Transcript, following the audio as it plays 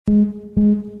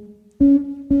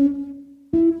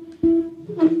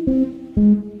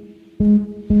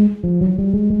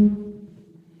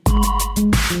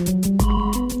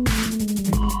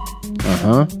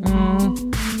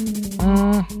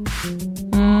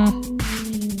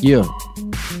Yeah.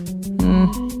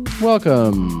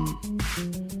 Welcome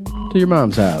to your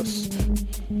mom's house.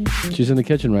 She's in the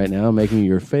kitchen right now making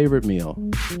your favorite meal.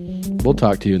 We'll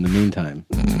talk to you in the meantime.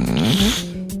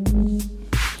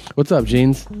 What's up,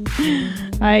 Jeans?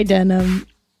 Hi, Denim.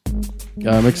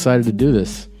 I'm excited to do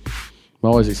this. I'm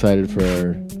always excited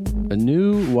for a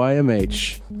new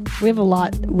YMH. We have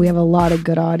a lot of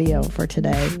good audio for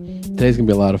today. Today's going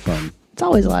to be a lot of fun. It's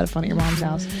always a lot of fun at your mom's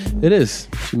house. It is.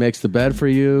 She makes the bed for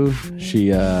you. She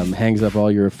hangs up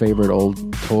all your favorite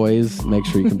old toys. Make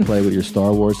sure you can play with your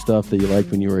Star Wars stuff that you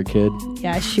liked when you were a kid.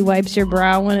 Yeah, she wipes your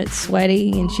brow when it's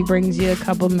sweaty, and she brings you a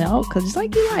cup of milk, because it's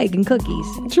like you like, and cookies.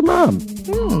 It's your mom.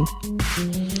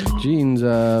 Jeans,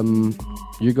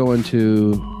 you're going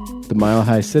to the Mile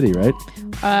High City, right?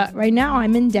 Right now,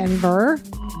 I'm in Denver.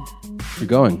 You're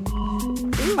going?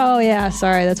 Oh, yeah,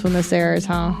 sorry, that's when this airs,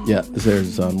 huh? Yeah, this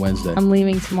airs on Wednesday. I'm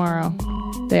leaving tomorrow.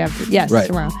 Day after. Yes, right.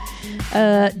 Tomorrow.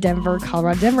 Denver,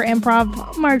 Colorado. Denver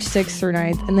Improv, March 6th through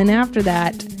 9th. And then after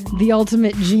that, the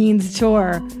Ultimate Jeans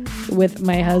Tour with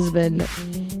my husband.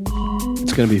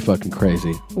 It's going to be fucking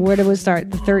crazy. Where do we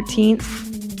start? The 13th?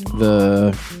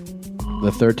 The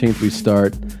 13th we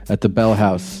start at the Bell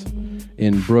House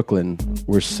in Brooklyn.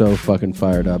 We're so fucking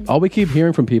fired up. All we keep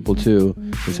hearing from people, too,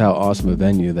 is how awesome a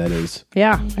venue that is.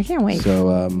 Yeah, I can't wait.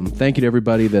 So thank you to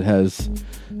everybody that has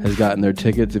gotten their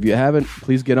tickets. If you haven't,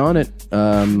 please get on it.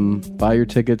 Buy your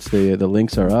tickets. The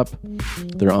links are up.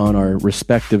 They're on our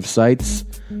respective sites.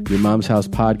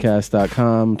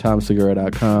 YourMom'sHousePodcast.com,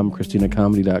 TomSegura.com,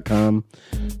 ChristinaComedy.com.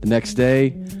 The next day,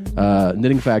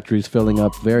 Knitting Factory is filling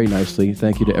up very nicely.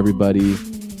 Thank you to everybody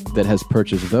that has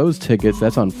purchased those tickets.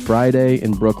 That's on Friday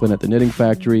in Brooklyn at the Knitting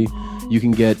Factory. You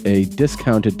can get a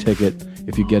discounted ticket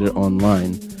if you get it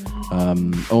online.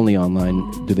 Only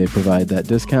online do they provide that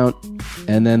discount.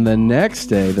 And then the next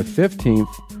day, the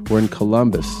 15th, we're in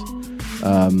Columbus.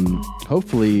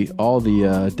 Hopefully all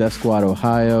the Death Squad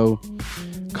Ohio,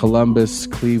 Columbus,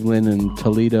 Cleveland, and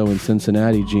Toledo and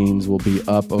Cincinnati jeans will be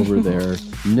up over their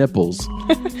nipples.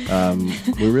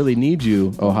 We really need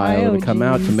you, Ohio, to come jeans.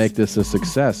 out to make this a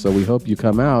success. So we hope you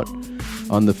come out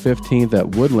on the 15th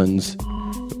at Woodlands.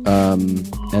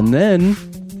 And then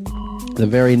the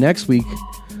very next week,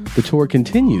 the tour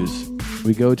continues.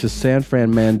 We go to San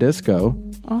Fran Mandisco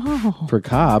for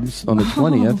Cobb's on the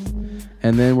 20th.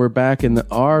 And then we're back in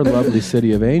our lovely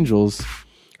city of Angels,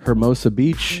 Hermosa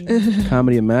Beach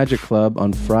Comedy and Magic Club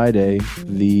on Friday,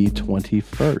 the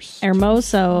 21st.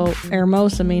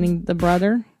 Hermosa meaning the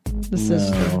brother, the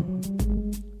sister.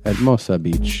 Hermosa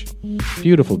Beach.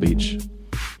 Beautiful beach.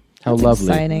 How That's lovely.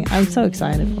 Exciting. I'm so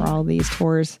excited for all these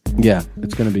tours. Yeah,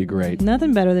 it's going to be great.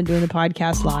 Nothing better than doing the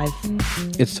podcast live.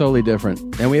 It's totally different.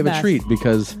 And we have a treat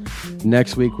because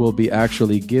next week we'll be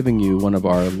actually giving you one of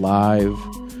our live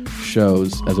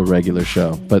shows as a regular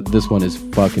show. But this one is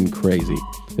fucking crazy.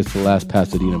 It's the last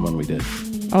Pasadena one we did.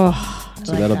 Oh,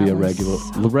 so that'll be a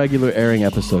regular airing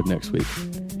episode next week.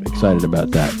 Excited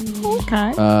about that.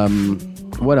 Okay.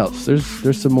 What else?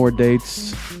 There's some more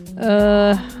dates.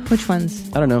 Which ones?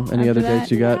 I don't know. Any other dates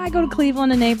you got? I go to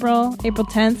Cleveland in April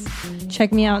 10th.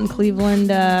 Check me out in Cleveland.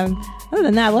 Other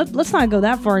than that, let's not go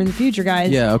that far in the future,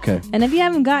 guys. Yeah, okay. And if you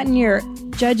haven't gotten your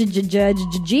Judge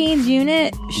Jeans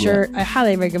unit, sure, I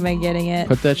highly recommend getting it.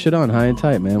 Put that shit on high and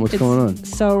tight, man. What's going on?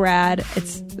 So rad.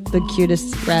 It's the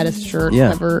cutest, raddest shirt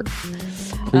ever.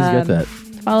 Please get that.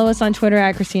 Follow us on Twitter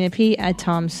at Christina P, at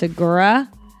Tom Segura.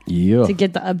 Yeah. To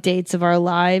get the updates of our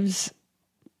lives.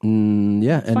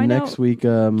 Yeah, and next week...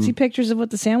 see pictures of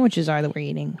what the sandwiches are that we're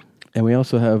eating. And we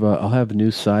also have... I'll have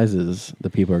new sizes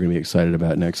that people are going to be excited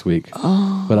about next week.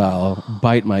 Oh. But I'll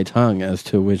bite my tongue as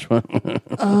to which one.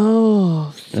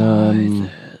 Sizes.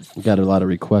 Got a lot of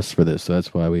requests for this, so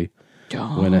that's why we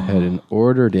went ahead and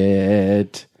ordered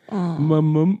it.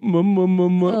 Mommy.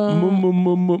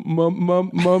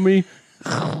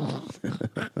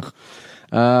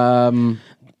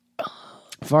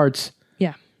 Farts.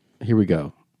 Yeah. Here we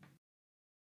go.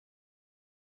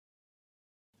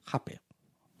 Happy.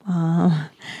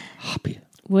 Happy.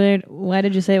 Why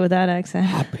did you say it with that accent?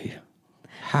 Happy.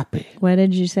 Why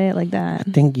did you say it like that? I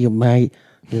think you might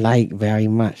like very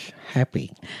much.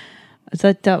 Happy. Is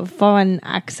that the foreign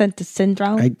accent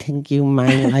syndrome? I think you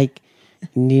might like.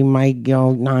 You might go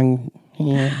on.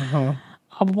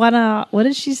 What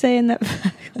did she say in that?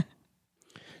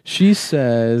 She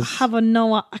says. I have a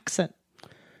no accent.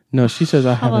 No, she says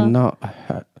I have not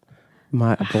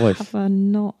my voice. I have a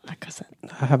no accent.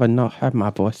 I have not had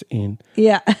my voice in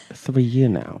 3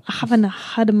 years now. I haven't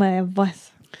had my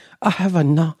voice. I have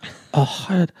not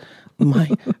heard my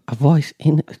voice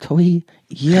in 3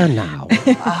 years now.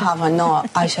 I have not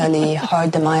actually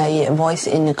heard my voice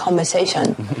in the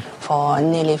conversation for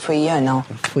nearly 3 years now.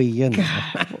 3 years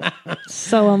now.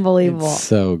 So unbelievable. It's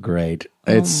so great.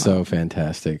 It's so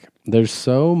fantastic. There's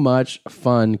so much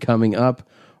fun coming up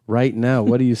right now.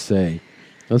 What do you say?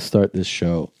 Let's start this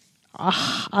show.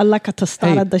 I like to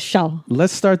start the show.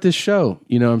 Let's start this show.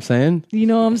 You know what I'm saying? You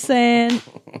know what I'm saying?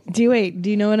 Do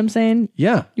you know what I'm saying?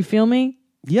 Yeah. You feel me?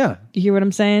 Yeah. You hear what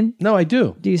I'm saying? No, I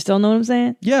do. Do you still know what I'm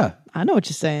saying? Yeah. I know what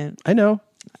you're saying. I know.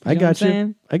 I got you.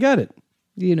 Saying? I got it.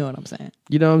 You know what I'm saying.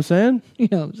 You know what I'm saying? You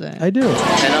know what I'm saying. I do.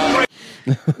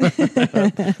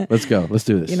 Let's go. Let's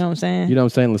do this. You know what I'm saying? You know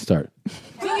what I'm saying? Let's start.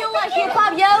 Do you like hip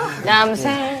hop, yo? Know what I'm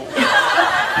saying?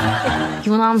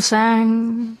 You know what I'm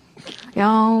saying?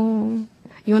 Yo.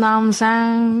 You know what I'm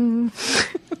saying?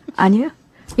 아니요?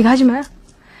 이거 하지 마.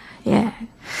 예.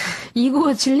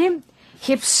 2957님,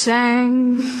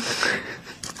 힙생.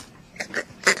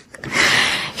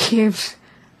 힙스.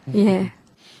 예.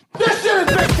 This shit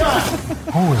is big time!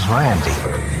 Who is Randy?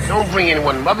 Don't bring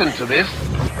anyone mother into this.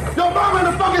 Your mom in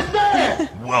the fucking stand!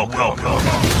 Welcome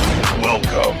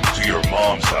to your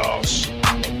mom's house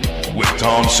with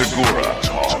Tom Segura.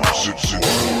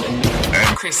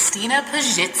 And Christina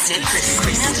Pazsitzky.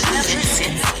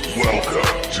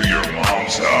 welcome to your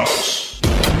mom's house.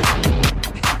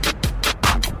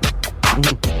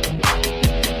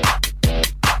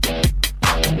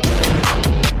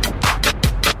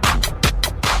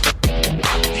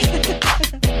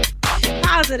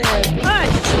 Positive.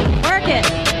 Push. Work it.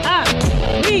 Up.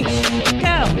 Reach.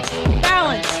 Go.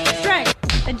 Balance.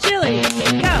 Strength. Agility.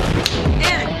 Go.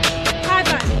 And high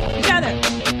five. Each other.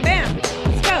 Bam.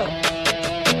 Let's go.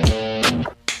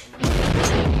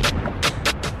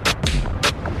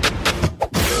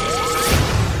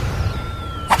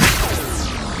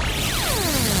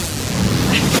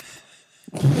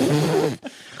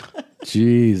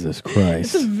 Jesus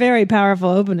Christ. It's a very powerful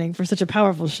opening for such a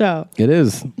powerful show. It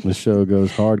is. The show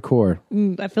goes hardcore.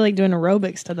 I feel like doing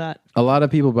aerobics to that. A lot of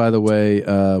people, by the way,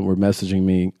 were messaging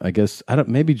me. I guess,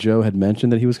 maybe Joe had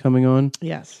mentioned that he was coming on.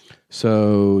 Yes.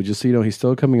 So just so you know, he's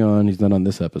still coming on. He's not on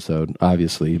this episode.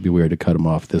 Obviously, it'd be weird to cut him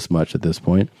off this much at this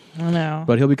point. I know.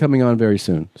 But he'll be coming on very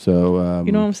soon. So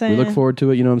you know what I'm saying? We look forward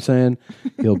to it. You know what I'm saying?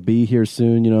 He'll be here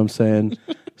soon. You know what I'm saying?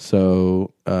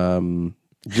 So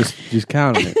just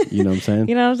count on it. You know what I'm saying?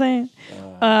 You know what I'm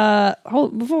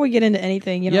saying? Before we get into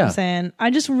anything, you know what I'm saying?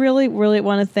 I just really, really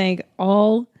want to thank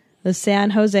all the San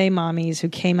Jose mommies who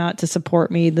came out to support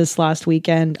me this last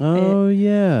weekend. Oh,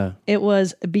 yeah. It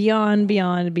was beyond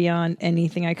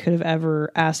anything I could have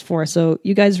ever asked for. So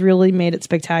you guys really made it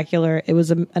spectacular. It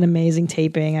was an amazing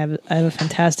taping. I have a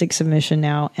fantastic submission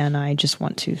now, and I just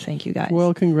want to thank you guys.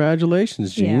 Well,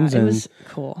 congratulations, Jeans. Yeah, it was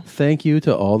cool. Thank you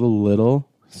to all the little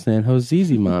San Jose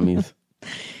mommies.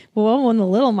 Well, when the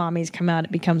little mommies come out,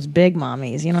 it becomes big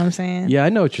mommies. You know what I'm saying? Yeah, I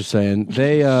know what you're saying.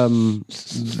 They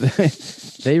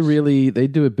they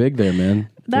do it big there, man.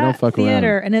 They don't fuck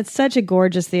theater, around. and it's such a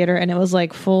gorgeous theater, and it was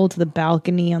like full to the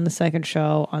balcony on the second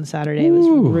show on Saturday. It was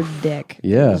ridiculous.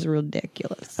 Yeah. It was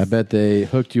ridiculous. I bet they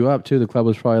hooked you up too. The club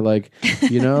was probably like,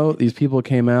 these people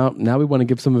came out. Now we want to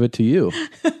give some of it to you.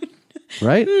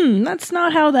 Right? That's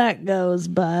not how that goes,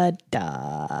 but it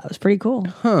was pretty cool.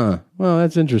 Huh. Well,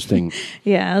 that's interesting.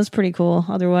 Yeah, it was pretty cool.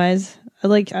 Otherwise, I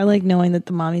like knowing that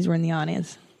the mommies were in the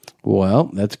audience. Well,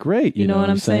 that's great. You know what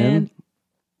I'm saying?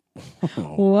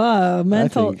 Whoa,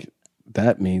 mental. I think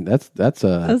that means that's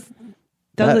a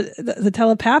the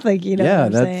telepathic. You know? yeah. What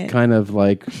I'm That's saying? kind of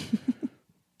like.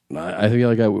 I feel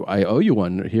like I owe you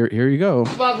one. Here you go.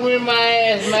 Fuck with my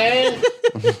ass, man.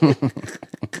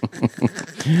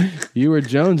 You were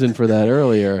jonesing for that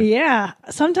earlier. Yeah.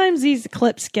 Sometimes these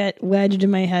clips get wedged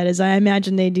in my head, as I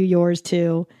imagine they do yours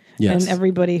too. Yes. And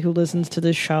everybody who listens to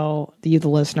this show, you, the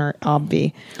listener,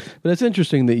 obvi. But it's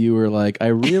interesting that you were like, I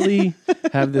really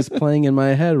have this playing in my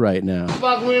head right now.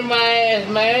 Fuck with my ass,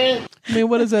 man. I mean,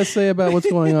 what does that say about what's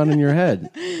going on in your head?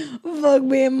 Fuck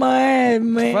me in my head,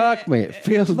 man. Fuck me. It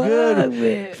feels good.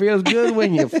 Me. Feels good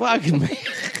when you're fucking me.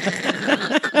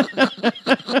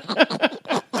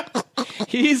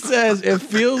 He says it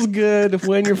feels good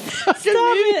when you're fucking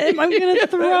Stop me. it. I'm going to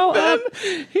throw up.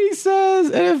 He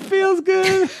says, and it feels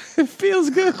good. It feels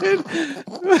good.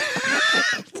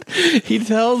 He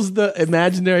tells the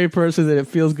imaginary person that it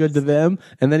feels good to them,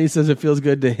 and then he says it feels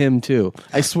good to him too.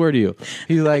 I swear to you.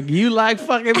 He's like, you like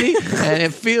fucking me, and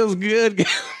it feels good.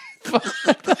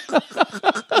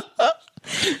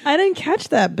 I didn't catch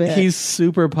that bit. He's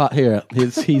super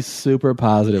he's super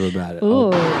positive about it.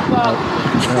 Ooh.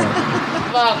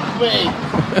 Fuck me.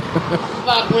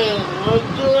 Fuck me. Look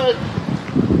good.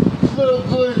 feel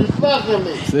good. You're fucking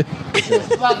me. You're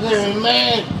fucking me,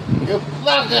 man. You're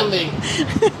fucking me.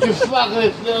 You're fucking me.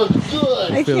 It feels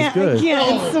good. I feels can't. good. I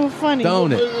can't. It's so funny.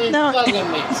 Don't it? No.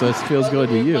 Fucking me. So it feels good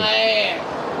to you. My ass.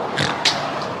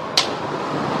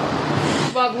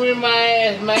 Fuck me in my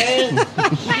ass, man.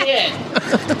 Shit.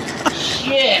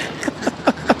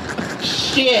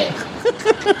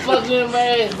 Fuck me in my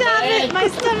ass, Stop man. it! My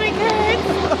stomach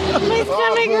hurts. My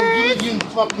stomach hurts. You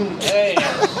fucking ass.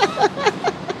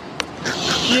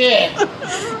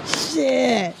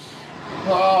 Shit.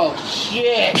 Oh,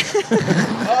 shit.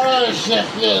 Oh, this shit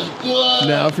feels good.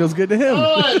 Now it feels good to him.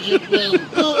 Oh, this shit feels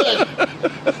good.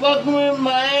 Fuck me in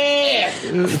my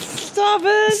ass. Stop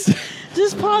it!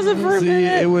 Just pause it for a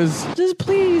minute. It was just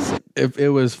please. If it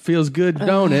was feels good,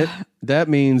 don't it? That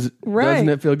means doesn't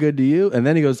it feel good to you? And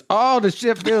then he goes, "Oh, the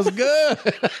shit feels good."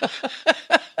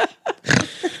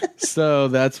 So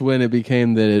that's when it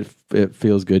became that it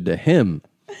feels good to him.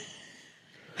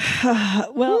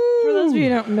 Well, for those of you who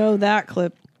don't know that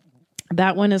clip,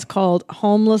 that one is called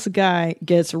 "Homeless Guy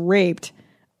Gets Raped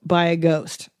by a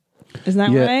Ghost." Isn't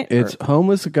that right? It's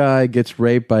homeless guy gets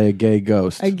raped by a gay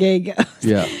ghost. A gay ghost.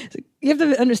 Yeah. You have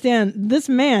to understand, this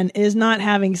man is not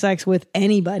having sex with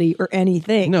anybody or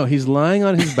anything. No, he's lying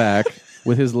on his back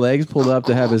with his legs pulled up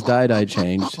to have his dye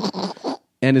changed,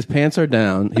 and his pants are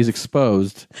down. He's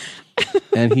exposed,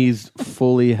 and he's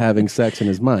fully having sex in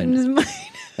his mind.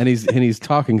 And he's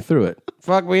talking through it.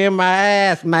 Fuck me in my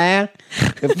ass, man.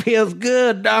 It feels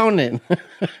good, don't it?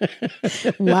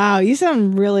 Wow, you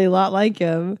sound really a lot like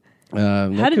him.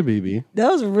 That could be.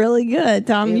 That was really good,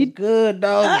 Tom. You good,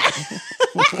 dog.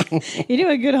 You do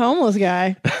a good homeless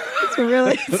guy.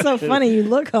 It's so funny. You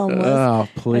look homeless. Oh,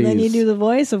 please. And then you do the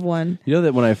voice of one. You know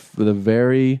that when the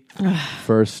very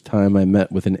first time I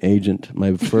met with an agent,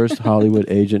 my first Hollywood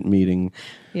agent meeting,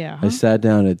 I sat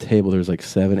down at a table. There was like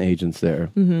 7 agents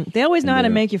there. Mm-hmm. They always know how to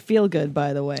make you feel good,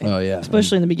 by the way. Oh, yeah.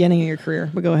 Especially in the beginning of your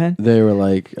career. But go ahead. They were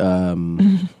like,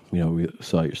 we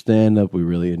saw your stand-up. We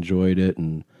really enjoyed it.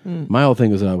 And my whole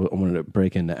thing was I wanted to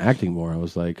break into acting more. I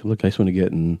was like, look, I just want to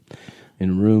get in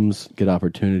rooms, get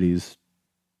opportunities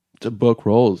to book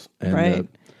roles. And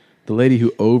the lady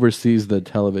who oversees the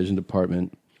television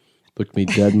department looked me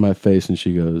dead in my face and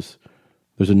she goes,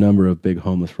 "There's a number of big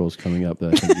homeless roles coming up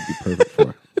that I think you'd be perfect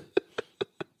for."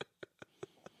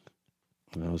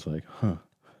 And I was like, huh.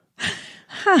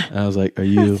 And I was like, "Are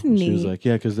you?" She was like,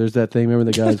 "Yeah, because there's that thing.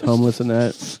 Remember the guy's homeless and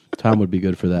that? Tom would be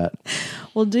good for that."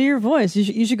 Well, do your voice.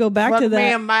 You should go back to that.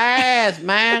 Me in my ass,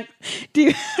 man.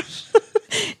 Do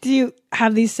you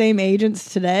have these same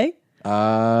agents today?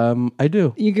 I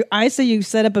do. I say you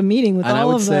set up a meeting with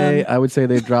all of them. I would say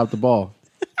they've dropped the ball.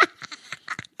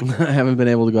 I haven't been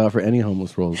able to go out for any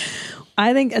homeless roles.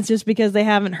 I think it's just because they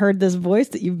haven't heard this voice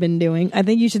that you've been doing. I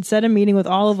think you should set a meeting with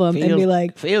all of them and be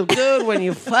like, "Feels good when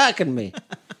you're fucking me."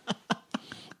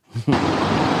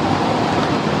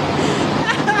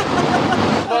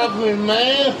 Fuck me,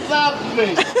 man. Fuck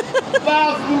me.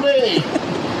 Fuck me.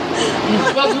 You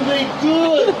fucking me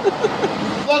good. You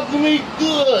fucking me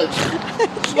good.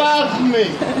 Fuck me.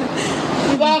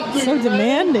 Fuck me, so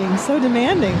demanding. So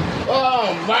demanding.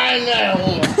 Oh, ride that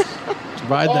horse.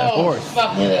 Ride that horse.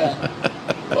 Fuck it.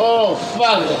 Oh,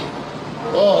 fuck it.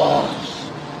 Oh,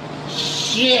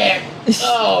 shit.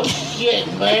 Oh, shit,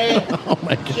 man. Oh,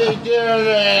 my God. Shit, get in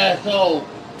that asshole.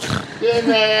 Get in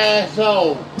that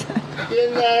asshole. Get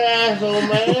in that asshole,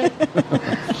 man.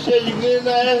 Shit, you get in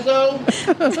that asshole?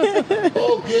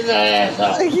 Oh, get in that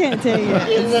asshole. I can't take it.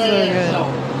 Get in that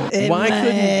asshole.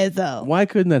 Why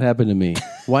couldn't that happen to me?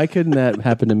 Why couldn't that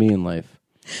happen to me in life?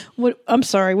 What? I'm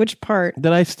sorry, which part?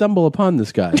 That I stumble upon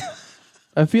this guy.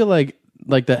 I feel like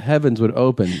the heavens would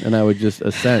open and I would just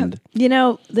ascend. You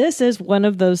know, this is one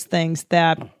of those things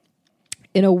that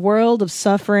in a world of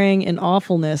suffering and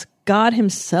awfulness, God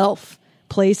himself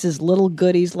places little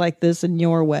goodies like this in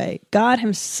your way. God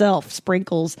himself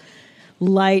sprinkles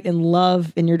light and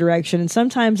love in your direction. And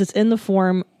sometimes it's in the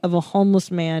form of a homeless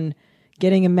man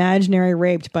getting imaginary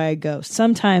raped by a ghost.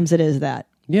 Sometimes it is that.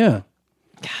 Yeah.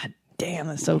 God damn,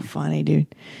 that's so funny, dude.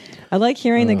 I like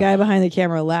hearing the guy behind the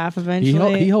camera laugh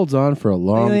eventually. He holds on for a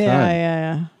long time.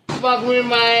 Yeah. Fuck me in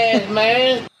my ass,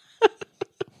 man.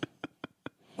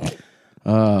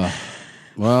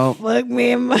 Well. Fuck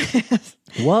me in my ass.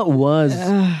 What was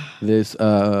this, you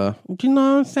know what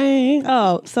I'm saying?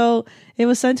 Oh, so it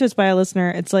was sent to us by a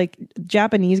listener. It's like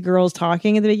Japanese girls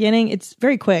talking at the beginning. It's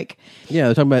very quick.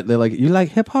 Yeah, they're like, "You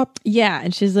like hip hop?" Yeah,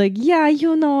 and she's like, "Yeah,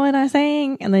 you know what I'm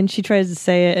saying." And then she tries to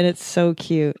say it, and it's so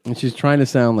cute. And she's trying to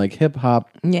sound like hip hop.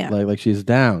 Yeah. Like she's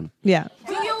down. Yeah.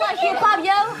 Do you like hip hop,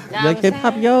 yo? Like hip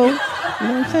hop, yo. You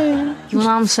know what I'm saying? You know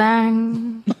what I'm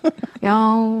saying?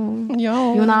 Yo. You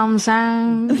know what I'm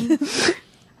saying?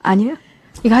 아니요.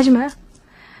 이거 하지 마요.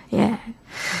 예.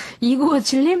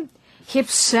 2957님,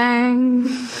 힙생.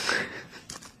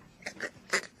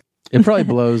 It probably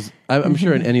blows. I'm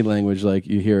sure in any language, like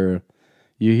you hear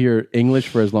English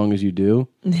for as long as you do,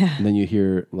 and then you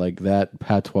hear like that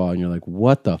patois, and you're like,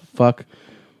 "What the fuck?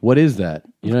 What is that?"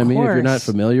 You know what I mean? If you're not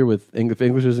familiar with if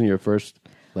English isn't your first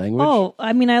language. Oh,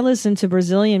 I mean, I listen to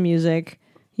Brazilian music.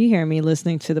 You hear me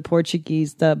listening to the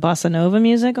Portuguese, the bossa nova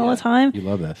music all the time. You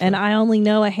love that stuff. And I only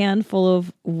know a handful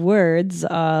of words.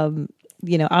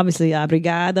 Obviously,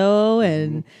 obrigado,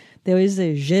 and there is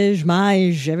a jeж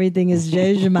mais. Everything is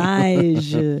jeж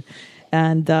mais.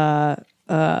 And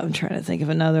I'm trying to think of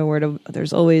another word.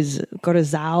 There's always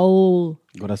coração.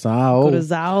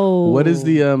 What is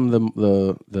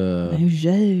the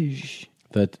jeж?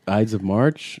 The Ides of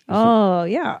March? Oh,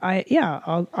 yeah.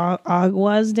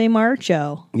 Aguas de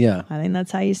Marcho. Yeah. I think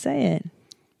that's how you say it.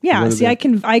 Yeah, see, I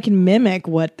can mimic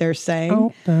what they're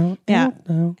saying.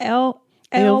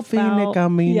 El fine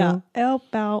camino. Yeah, el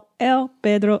pau, el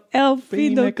Pedro, el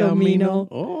fine camino.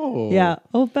 Oh. Yeah,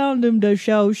 o pau dum do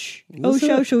shosh. O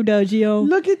shosho dogio.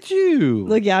 Look at you.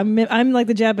 Look, yeah, I'm like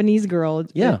the Japanese girl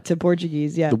to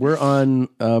Portuguese, yeah. We're on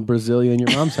Brazilian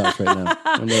Your Mom's House right now.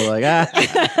 And they're like,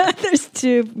 There's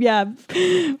two,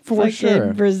 for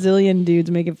sure. Brazilian dudes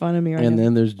making fun of me right now. And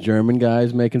then there's German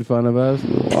guys making fun of us.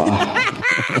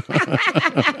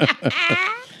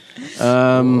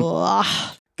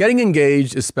 Getting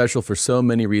engaged is special for so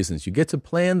many reasons. You get to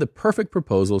plan the perfect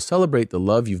proposal, celebrate the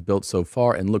love you've built so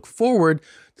far, and look forward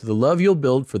to the love you'll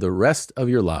build for the rest of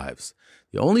your lives.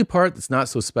 The only part that's not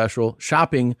so special,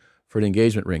 shopping for an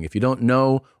engagement ring. If you don't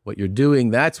know what you're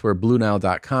doing, that's where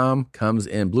BlueNile.com comes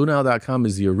in. BlueNile.com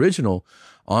is the original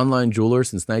online jeweler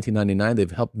since 1999.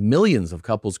 They've helped millions of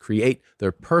couples create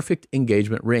their perfect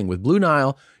engagement ring. With Blue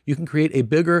Nile, you can create a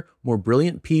bigger, more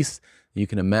brilliant piece you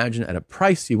can imagine at a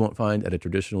price you won't find at a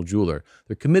traditional jeweler.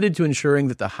 They're committed to ensuring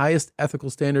that the highest ethical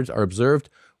standards are observed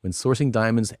when sourcing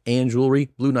diamonds and jewelry.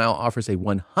 Blue Nile offers a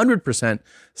 100%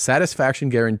 satisfaction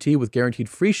guarantee with guaranteed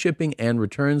free shipping and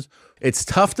returns. It's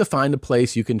tough to find a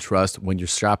place you can trust when you're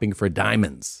shopping for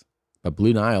diamonds, but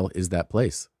Blue Nile is that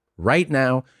place. Right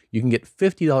now, you can get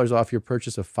 $50 off your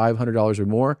purchase of $500 or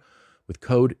more with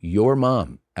code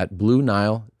YOURMOM at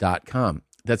BlueNile.com.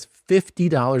 That's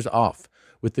 $50 off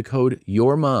with the code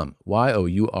YOURMOM,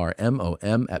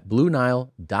 YOURMOM, at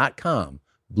BlueNile.com,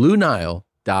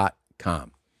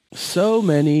 BlueNile.com. So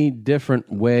many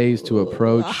different ways to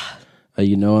approach,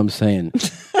 you know what I'm saying.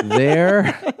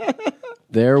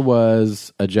 There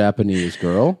was a Japanese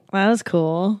girl. That was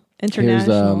cool.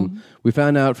 International. We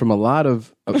found out from a lot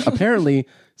of, apparently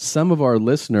some of our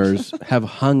listeners have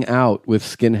hung out with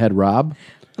Skinhead Rob.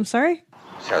 I'm sorry?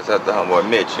 Shouts out to homeboy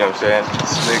Mitch, you know what I'm saying?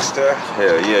 Slick stuff.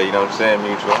 Hell yeah, you know what I'm saying?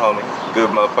 Mutual homie. Good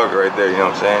motherfucker right there, you know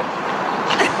what I'm saying?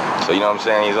 So, you know what I'm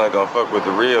saying? He's only gonna fuck with the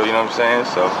real, you know what I'm saying?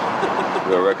 So,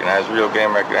 we'll recognize real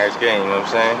game, recognize game, you know what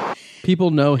I'm saying?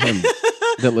 People know him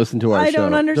that listen to our show. I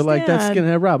don't understand. They're like, that's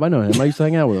Skinhead Rob. I know him. I used to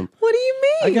hang out with him. What do you mean?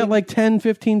 I got like 10,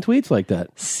 15 tweets like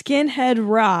that. Skinhead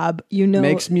Rob, you know.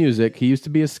 Makes music. He used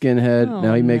to be a skinhead.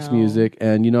 Now he makes music.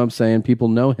 And you know what I'm saying? People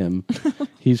know him.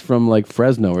 He's from like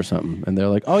Fresno or something. And they're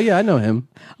like, oh yeah, I know him.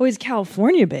 Oh, he's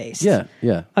California based. Yeah,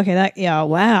 yeah. Okay,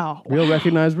 wow. Real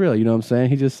recognize real. You know what I'm saying?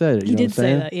 He just said it. He did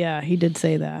say that. Yeah, he did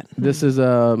say that. This is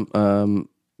not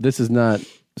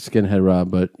Skinhead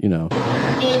Rob, but you know.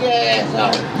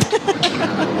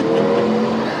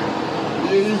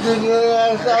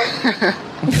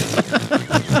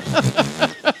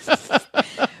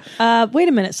 Wait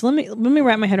a minute. So let me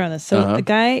wrap my head around this. So a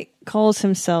guy calls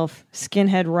himself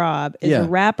Skinhead Rob, is a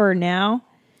rapper now,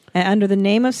 and under the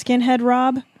name of Skinhead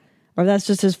Rob, or that's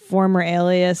just his former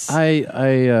alias. It's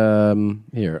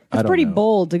pretty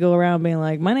bold to go around being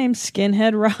like, my name's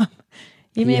Skinhead Rob.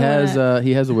 He has a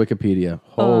Wikipedia.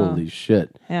 Holy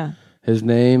shit. Yeah. His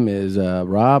name is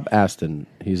Rob Aston.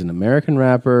 He's an American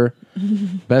rapper,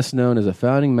 best known as a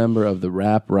founding member of the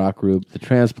rap rock group The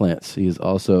Transplants. He is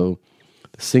also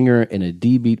the singer in a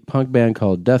D-beat punk band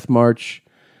called Death March.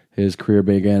 His career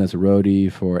began as a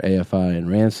roadie for AFI and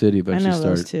Rancid. He eventually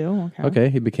those two. Okay,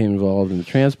 he became involved in The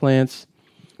Transplants.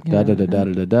 At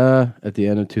the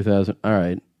end of 2000. All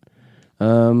right.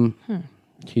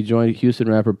 He joined Houston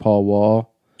rapper Paul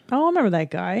Wall. Oh, I remember that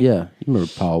guy. Yeah, you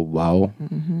remember Paul Wall.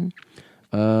 Mm-hmm.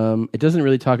 It doesn't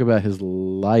really talk about his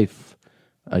life.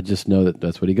 I just know that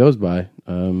that's what he goes by.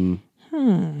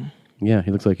 Yeah,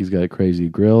 he looks like he's got a crazy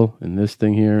grill and this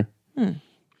thing here.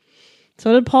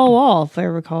 So did Paul Wall, if I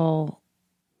recall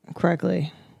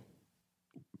correctly.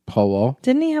 Paul Wall?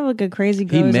 Didn't he have like a crazy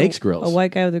grill? He makes grills. A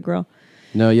white guy with a grill.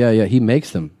 No, yeah. He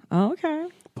makes them. Oh, okay.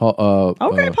 Paul.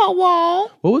 Paul Wall.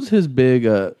 What was his big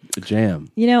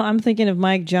jam? I'm thinking of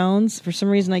Mike Jones. For some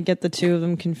reason, I get the two of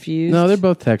them confused. No, they're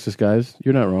both Texas guys.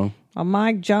 You're not wrong.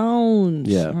 Mike Jones.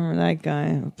 Yeah. Or that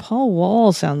guy. Paul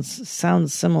Wall sounds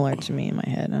similar to me in my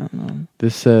head. I don't know.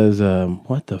 This says,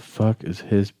 what the fuck is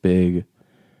his big...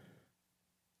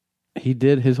 He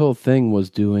did, his whole thing was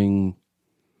doing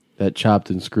that chopped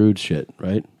and screwed shit,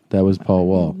 right? That was Paul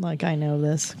Wall. Like, I know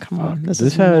this. Come on. This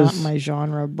This is has- not my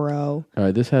genre, bro. All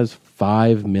right, this has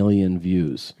 5 million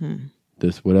views.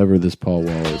 This, whatever this Paul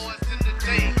Wall is.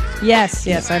 Yes,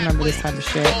 I remember this type of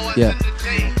shit. Yeah.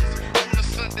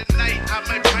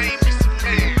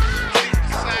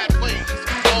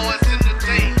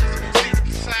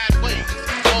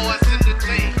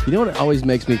 You know what always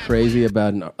makes me crazy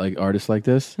about artists like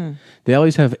this? They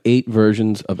always have 8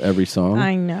 versions of every song.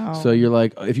 I know. So you're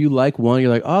like, if you like one, you're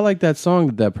like, oh, I like that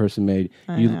song that person made.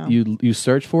 You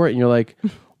search for it and you're like,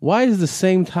 why does the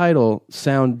same title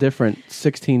sound different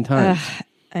 16 times?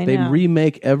 I They know.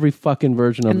 remake every fucking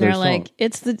version of And their they're song. like,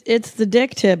 it's the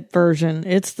dick tip version.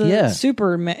 It's the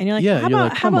super. And you're like, how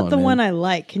about come on, the man. one I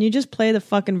like? Can you just play the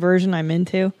fucking version I'm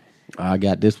into? I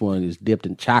got this one is dipped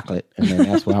in chocolate, and then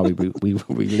that's why we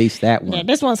released that one. Yeah,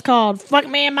 this one's called "Fuck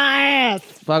Me in My Ass."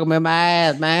 Fuck me in my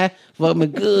ass, man. Fuck me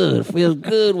good. Feels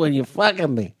good when you're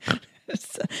fucking me.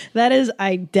 That is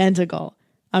identical.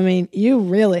 I mean, you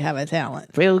really have a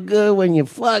talent. Feels good when you're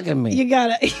fucking me. You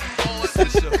gotta.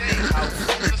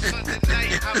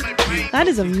 That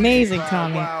is amazing,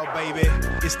 Tommy.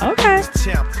 Okay.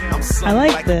 I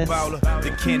like this. La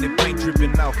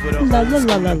la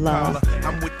la la la.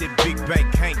 I'm with the big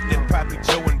bank Hank, then Poppy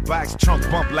Joe and Box. Trunk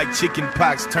bump like chicken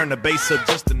pox. Turn the bass up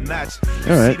just a notch.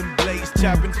 You All right. see them blades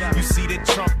chopping. You see that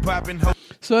trunk popping.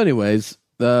 So, anyways,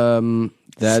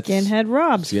 that's Skinhead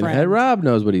Rob's Skinhead friend. Rob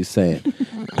knows what he's saying.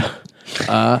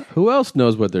 Who else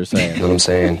knows what they're saying? You know what I'm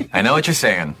saying? I know what you're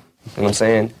saying. You know what I'm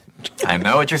saying? I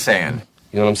know what you're saying.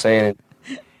 You know what I'm saying?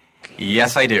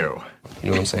 Yes, I do. You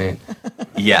know what I'm saying?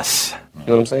 Yes. You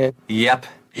know what I'm saying? Yep.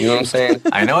 You know what I'm saying?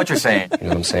 I know what you're saying. You know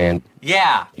what I'm saying?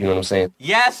 Yeah. You know what I'm saying?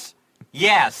 Yes.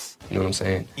 Yes. You know what I'm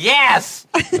saying? Yes.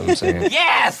 You know what I'm saying?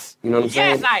 Yes. You know what I'm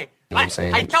saying? Yes, I. You know what I'm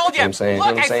saying? I told you. You know what I'm saying? Look,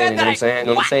 You know what I'm saying? I said that. You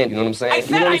know what I'm saying? You know what I'm saying? I You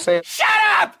said know what I'm saying? Shut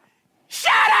up!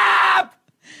 Shut up!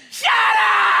 Shut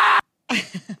up!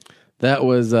 That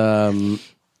was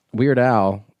Weird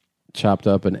Al chopped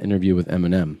up an interview with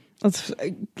Eminem.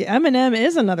 Eminem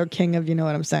is another king of, you know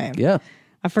what I'm saying? Yeah.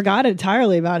 I forgot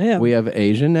entirely about him. We have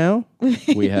Asian now.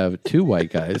 We have 2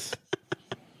 white guys.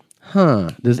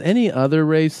 Huh. Does any other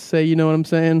race say, you know what I'm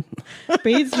saying?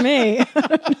 Beats me.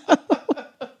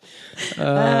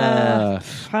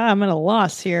 I'm at a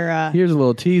loss here. Here's a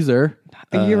little teaser.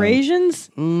 Eurasians?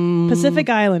 Pacific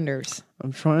Islanders.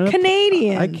 I'm trying to...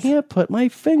 Canadians. I can't put my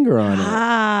finger on it.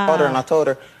 I told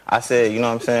her, I said, you know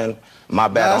what I'm saying? My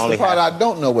bad. That's only the part have- I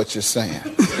don't know what you're saying.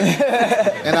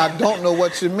 And I don't know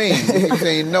what you mean. You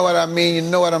say, you know what I mean, you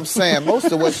know what I'm saying.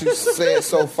 Most of what you said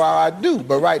so far I do,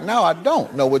 but right now I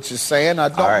don't know what you're saying. I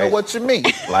don't know what you mean.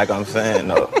 Like I'm saying,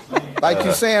 no. Like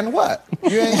you saying what?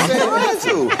 You ain't saying what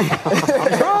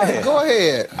I'm trying. Go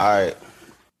ahead. All right.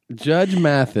 Judge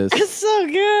Mathis It's so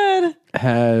good.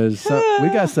 has... we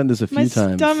got to send this a few My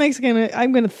times. stomach's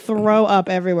I'm gonna throw up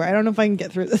everywhere. I don't know if I can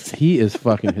get through this. He is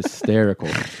fucking hysterical.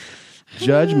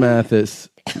 Judge Mathis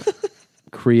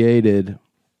made,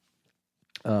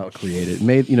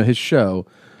 his show.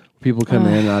 People come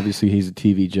in, obviously he's a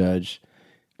TV judge.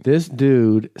 This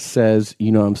dude says,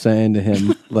 you know what I'm saying, to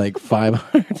him like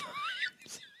 500 times.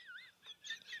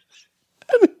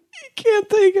 And he can't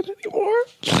take it anymore.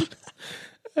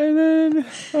 And then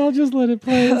I'll just let it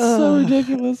play. It's so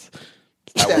ridiculous.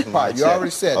 That part. You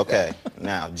already said okay. that.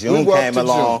 Now, June Move up came to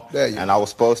along, June. There you and I was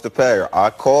supposed to pay her. I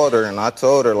called her, and I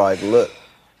told her, like, look,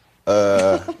 you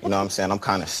know what I'm saying? I'm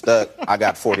kind of stuck. I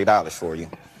got $40 for you.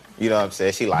 You know what I'm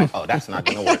saying? She like, oh, that's not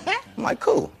going to work. I'm like,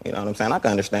 cool. You know what I'm saying? I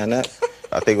can understand that.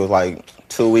 I think it was like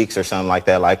 2 weeks or something like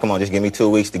that. Like, come on, just give me 2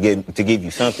 weeks to give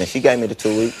you something. She gave me the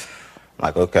 2 weeks. I'm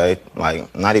like, okay.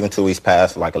 Like, not even 2 weeks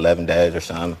passed, like 11 days or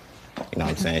something. You know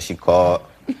what I'm saying? She called,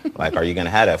 like, are you going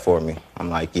to have that for me? I'm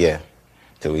like, yeah.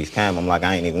 2 weeks came. I'm like,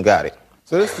 I ain't even got it.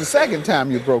 So this is the second time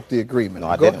you broke the agreement. No,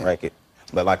 I didn't wreck it.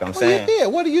 But like I'm saying. You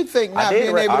did. What do you think not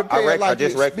being able to pay it like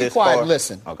this? Be quiet and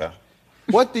listen. Okay.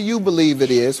 What do you believe it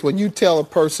is when you tell a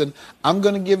person, I'm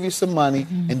going to give you some money,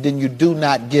 and then you do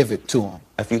not give it to them?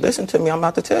 If you listen to me, I'm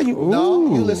about to tell you.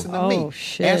 No, you listen to me.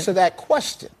 Shit. Answer that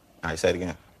question. All right, say it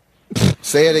again.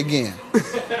 Say it again.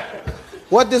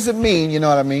 What does it mean, you know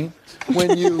what I mean?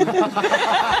 When you...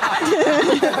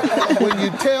 when you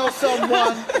tell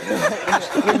someone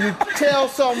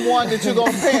that you're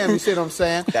gonna pay them, you see what I'm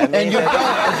saying? And you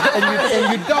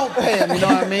don't pay them, you know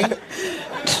what I mean?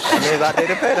 That means I need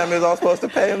to pay them. That means I'm supposed to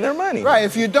pay them their money. Right.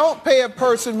 If you don't pay a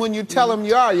person when you tell them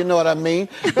you are, you know what I mean?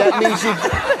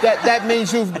 That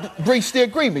means you've breached the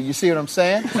agreement. You see what I'm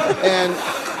saying? And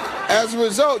as a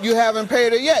result, you haven't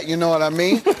paid her yet. You know what I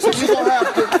mean? So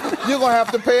you're gonna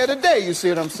have to pay her today. You see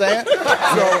what I'm saying?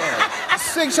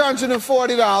 So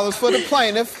 $640 for the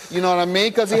plaintiff. You know what I mean?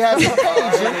 Because he hasn't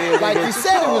paid you like he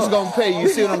said he was gonna pay you. You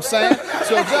see what I'm saying?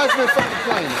 So judgment for the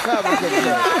plaintiff. Have a good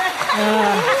day.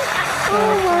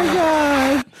 Oh my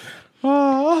God.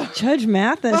 Oh, Judge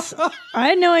Mathis. I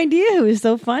had no idea he was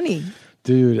so funny.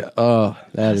 Dude,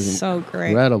 that is so great.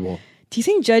 Incredible. Do you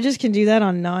think judges can do that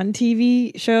on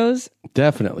non-TV shows?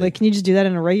 Definitely. Like, can you just do that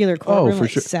in a regular courtroom? Oh, for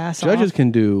like, sure. Sass Judges off?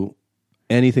 can do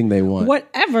anything they want.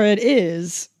 Whatever it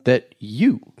is. That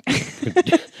you,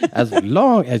 as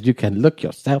long as you can look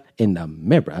yourself in the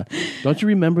mirror. Don't you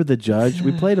remember the judge?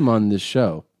 We played him on this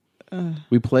show.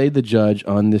 We played the judge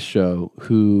on this show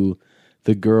who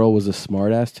the girl was a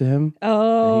smartass to him.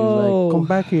 Oh. And he was like, come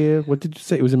back here. What did you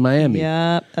say? It was in Miami.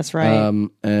 Yeah, that's right. And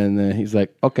then he's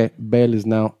like, okay, bail is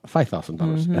now $5,000.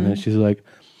 Mm-hmm. And then she's like,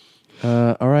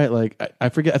 all right, like, I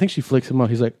forget. I think she flicks him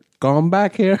off. He's like, come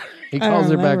back here. He calls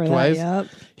her back twice. Yep.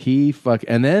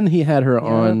 And then he had her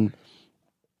on,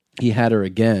 he had her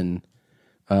again.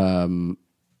 He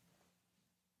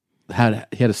had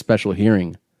a special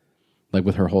hearing, like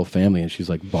with her whole family, and she's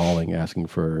like bawling, asking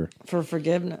for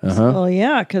forgiveness. Uh-huh. Well,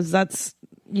 yeah, because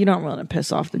you don't want to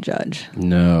piss off the judge.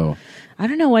 No. I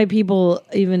don't know why people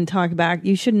even talk back.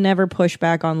 You should never push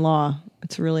back on law.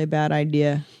 It's really a bad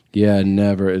idea. Yeah,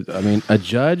 never. I mean, a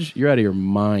judge, you're out of your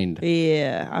mind.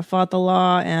 Yeah, I fought the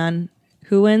law, and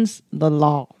who wins? The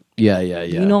law. Yeah.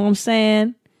 You know what I'm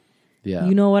saying? Yeah.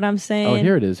 You know what I'm saying? Oh,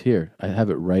 here it is. Here. I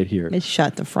have it right here. It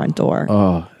shut the front door.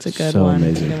 Oh, it's a good so one.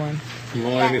 amazing. It's a good one. Good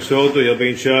morning, Soto. You're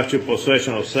being charged with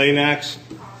possession of Xanax.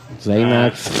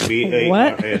 Xanax.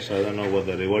 B-A-R-S. I don't know what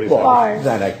that is. What is Bars.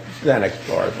 that? Xanax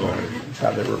bars,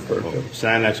 how they're referred to.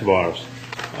 Xanax bars.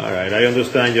 All right. I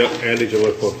understand you're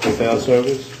eligible for hotel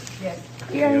service. Yes.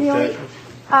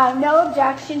 No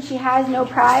objection. She has no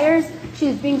priors.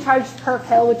 She's being charged per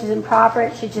pill, which is improper.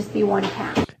 It should just be one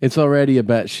count. It's already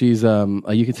about, she's,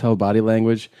 you can tell body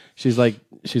language. She's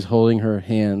holding her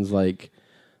hands like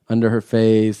under her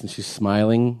face and she's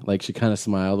smiling. Like she kind of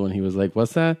smiled when he was like,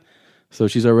 what's that? So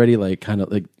she's already like kind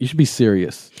of like, you should be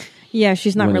serious. Yeah,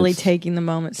 she's not When really it's- taking the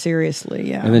moment seriously.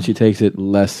 Yeah. And then she takes it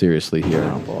less seriously here.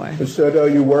 Oh boy. Ms. Soto, are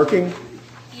you working?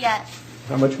 Yes,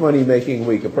 How much money are you making a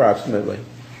week, approximately?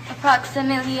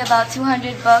 approximately about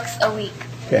 $200 a week.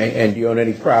 Okay, and do you own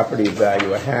any property of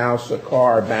value? A house, a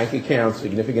car, a bank account,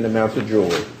 significant amounts of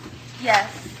jewelry? Yes,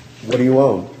 What do you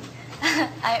own?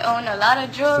 I own a lot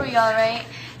of jewelry, all right,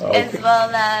 Okay. as well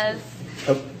as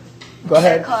Go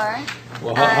ahead. a car.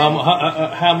 Well,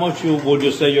 how much would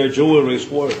you say your jewelry is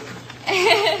worth?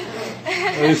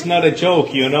 It's not a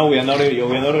joke, you know. We are not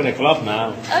in a club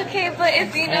now. Okay, but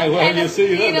it's Well, you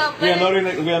see, we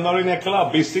are not in a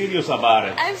club. Be serious about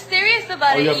it. I'm serious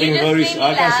about it. You're You being just very. made me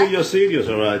I can laugh. see you're serious,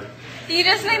 all right. You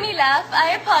just made me laugh.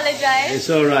 I apologize. It's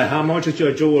all right. How much is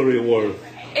your jewelry worth?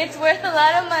 It's worth a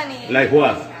lot of money. Like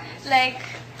what? Like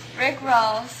Rick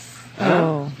Ross.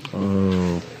 Oh.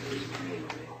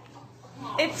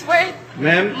 It's worth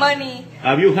Ma'am? money.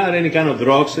 Have you had any kind of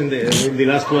drugs in the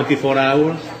last 24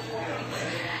 hours?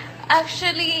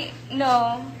 Actually,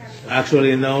 no.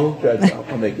 Actually, no. Judge,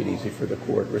 I'll make it easy for the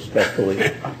court,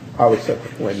 respectfully. I'll accept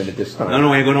appointment at this time.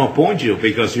 No, I'm going to appoint you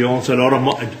because you own a lot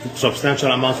of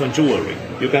substantial amounts of jewelry.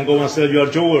 You can go and sell your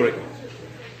jewelry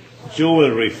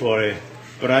for a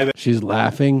private. She's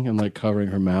laughing and like covering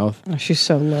her mouth. Oh, she's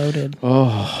so loaded.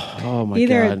 Oh my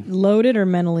Either God. loaded or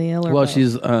mentally ill. Or Well,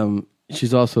 both.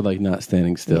 she's also like not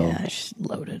standing still. Yeah, she's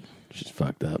loaded. She's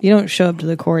fucked up. You don't show up to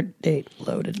the court date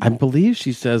loaded. I believe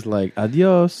she says like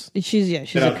adios. She's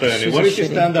What is your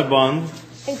standard bond?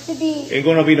 It should be Ain't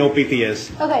going to be no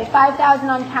PTS. okay. 5,000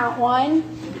 on count one,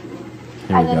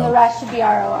 Here and we then go. the rest should be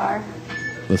ROR.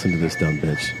 Listen to this dumb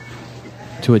bitch.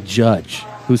 To a judge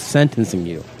who's sentencing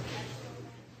you.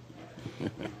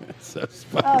 So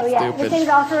fucking Oh yeah. stupid. This thing's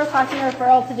also requesting a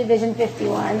referral to Division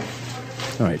 51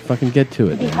 All right, fucking get to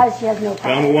it, man. because she has no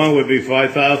priors. Count one would be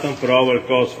 5,000 per hour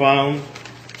cost found.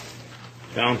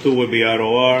 Count two would be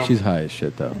ROR. She's high as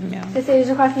shit though. This is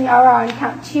requesting ROR on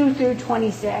count 2 through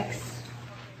 26.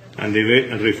 And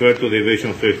refer to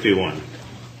Division 51.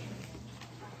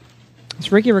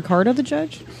 Is Ricky Ricardo the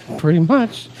judge? Pretty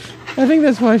much. I think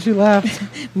that's why she laughed.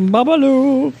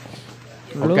 Babaloo.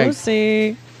 Okay.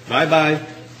 Lucy. Bye-bye.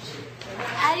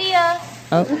 idea.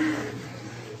 Oh.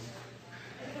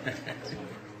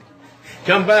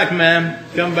 Come back, ma'am.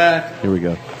 Come back. Here we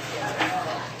go.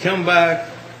 Come back.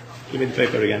 Give me the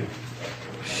paper again.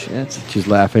 Shit. She's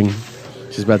laughing.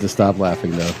 She's about to stop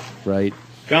laughing, though, right?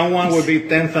 Count one would be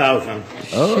 10,000.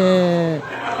 Oh. Shit.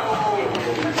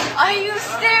 Are you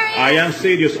serious? I am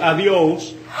serious.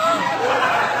 Adios.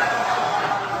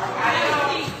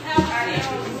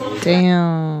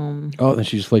 Damn. Oh, and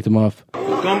she just flaked him off.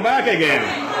 Come back again.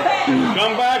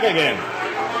 Come back again.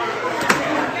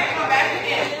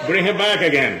 Bring her back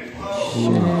again.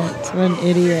 Shit. What an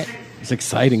idiot. It's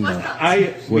exciting, though.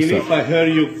 I believe I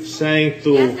heard you saying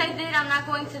to... Yes, I did. I'm not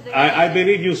going to the... I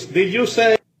believe you... Did you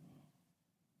say...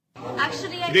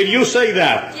 Actually, I Did you say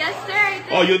that? Yes, sir, I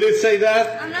did. Oh, you did say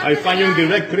that? I'm not I find you in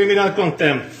direct criminal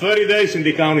contempt. 30 days in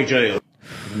the county jail.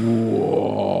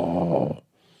 Whoa.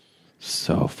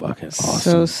 So fucking awesome.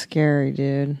 So scary,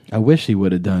 dude. I wish he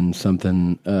would have done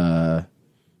something, like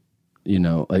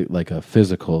a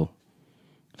physical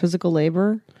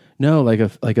labor. No, like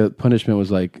a punishment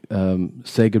was like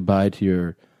say goodbye to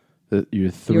your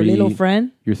little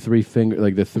friend, your three finger,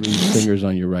 like the three fingers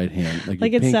on your right hand, like your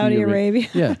in pinky, Saudi your ring. Arabia.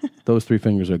 Yeah, those three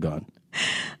fingers are gone.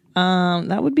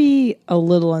 That would be a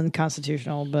little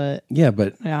unconstitutional, but yeah,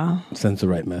 sends the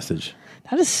right message.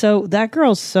 That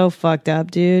girl's so fucked up,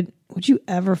 dude. Would you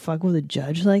ever fuck with a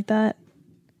judge like that?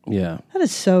 Yeah, that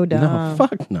is so dumb. No,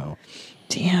 fuck no.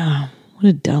 Damn, what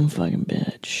a dumb fucking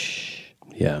bitch.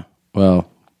 Yeah, well,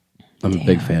 I'm a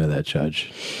big fan of that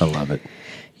judge. I love it.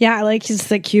 Yeah, I like his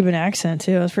Cuban accent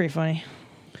too. That's pretty funny.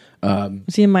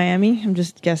 Was he in Miami? I'm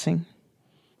just guessing.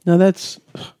 No, that's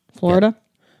Florida. Yeah.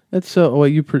 That's so. Well,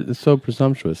 it's so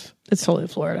presumptuous. It's totally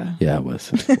Florida. Yeah, it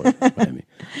was. It's Florida, Miami.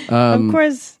 Of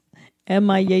course,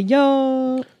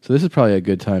 M-I-A-Yo. So this is probably a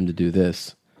good time to do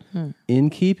this. In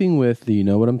keeping with the, you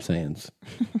know what I'm saying.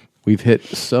 We've hit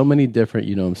so many different,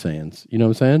 you know what I'm saying. You know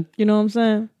what I'm saying. You know what I'm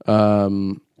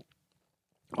saying.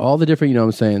 All the different, you know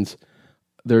what I'm saying.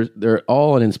 They're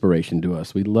all an inspiration to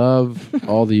us. We love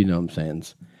all the, you know what I'm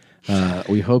saying.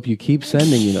 We hope you keep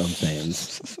sending, you know what I'm saying,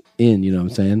 in, you know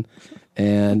what I'm saying.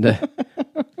 And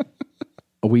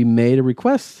we made a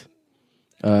request.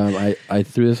 I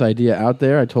threw this idea out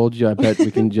there. I told you, I bet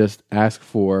we can just ask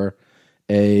for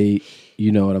a,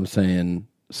 you know what I'm saying,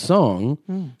 song.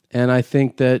 And I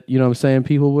think that, you know what I'm saying,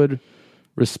 people would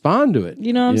respond to it.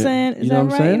 You know what I'm saying? Is that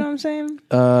right? You know what I'm saying?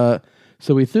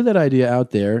 So we threw that idea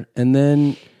out there, and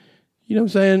then, you know what I'm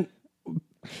saying?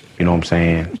 You know what I'm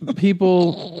saying?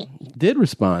 People did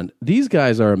respond. These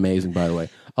guys are amazing, by the way.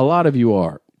 A lot of you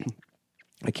are.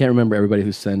 I can't remember everybody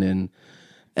who sent in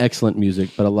excellent music,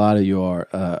 but a lot of you are.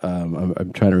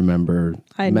 I'm trying to remember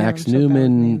Max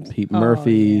Newman, Pete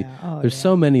Murphy. There's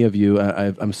so many of you.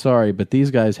 I'm sorry, but these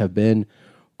guys have been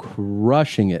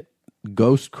crushing it.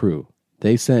 Ghost Crew.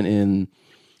 They sent in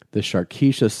the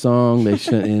Sharkeisha song. They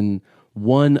sent in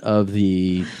one of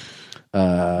the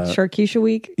Sharkeisha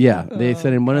Week. Yeah, they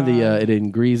sent in one of the It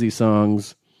In Greasy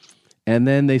songs, and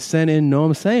then they sent in Know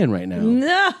I'm Saying right now.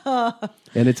 No,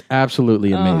 and it's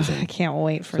absolutely amazing. I can't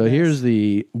wait for so this. Here's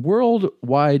the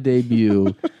worldwide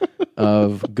debut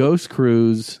of Ghost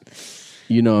Crew's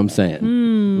You Know I'm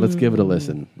Saying. Let's give it a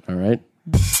listen. All right.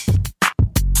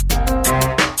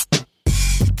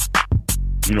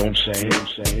 You know what I'm saying?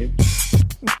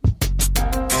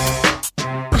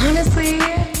 Honestly,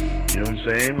 You know what I'm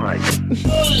saying? Like,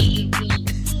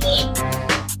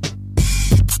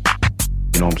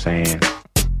 You know what I'm saying?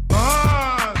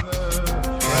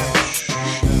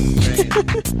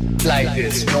 Like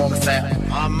this, you know what I'm saying?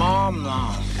 My mom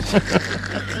now.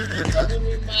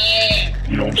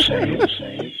 you know what I'm saying?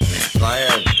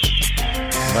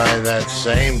 By that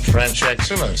same French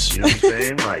excellence. You know what I'm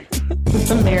saying? Like,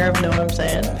 the mayor of Know What I'm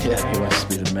Saying. Yeah, he wants to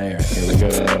be the mayor. Here we go.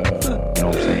 You know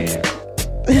what I'm saying?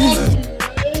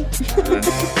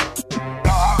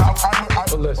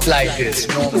 Like this,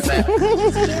 you know what I'm saying?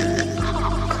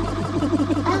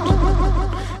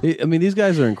 I mean, these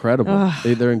guys are incredible.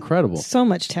 They're incredible. So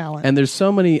much talent. And there's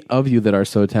so many of you that are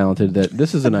so talented that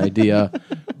this is an idea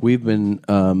we've been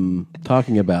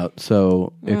talking about.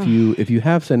 So if you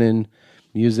have sent in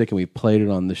music and we played it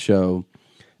on the show,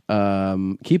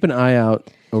 keep an eye out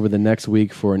over the next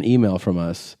week for an email from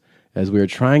us as we are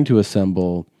trying to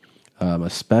assemble a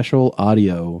special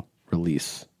audio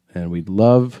release. And we'd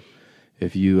love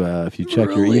if you check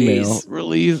your email.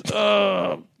 Release.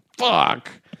 Oh,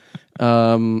 fuck.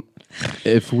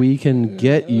 If we can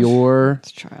get your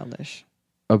it's childish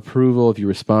approval, if you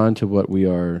respond to what we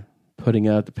are putting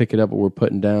out, to pick it up what we're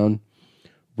putting down,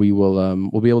 we will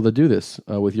we'll be able to do this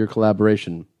with your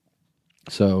collaboration.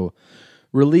 So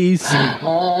release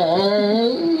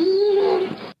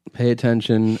Pay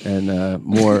attention and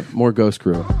more Ghost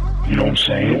Crew. You know what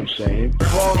I'm saying?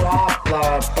 Pull off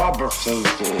the bumper suit.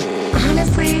 You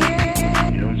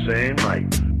know what I'm saying?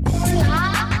 Like, you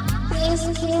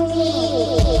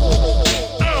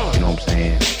know what I'm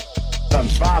saying?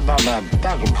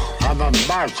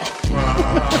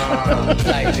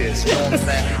 Like this, you know what I'm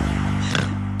saying?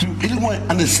 Do anyone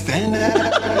understand that?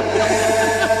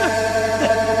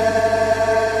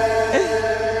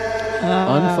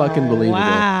 Unfucking believable.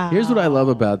 wow. Here's what I love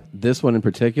about this one in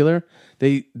particular.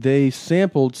 They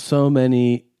sampled so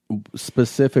many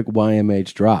specific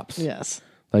YMH drops. Yes.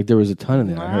 Like there was a ton in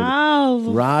there. I Wow,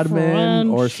 heard Rodman,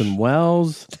 Orson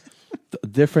Welles,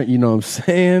 different, you know what I'm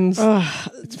saying? It's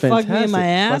fantastic. Fuck Me in My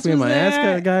Ass. Fuck Me in My Ass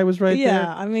there. guy was right there.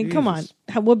 Yeah, I mean, come on.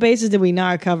 What bases did we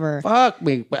not cover? Fuck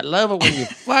me, but I love it when you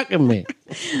fucking me.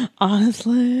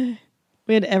 Honestly,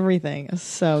 we had everything. It was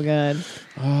so good.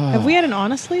 Have we had an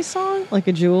Honestly song? Like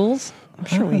a Jules? I'm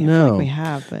sure we have. Like we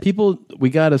have. But We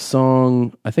got a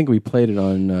song, I think we played it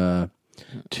on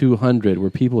 200, where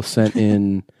people sent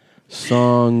in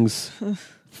songs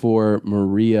for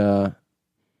Maria,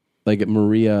 like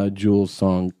Maria Jules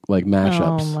song, like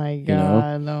mashups. Oh my you know?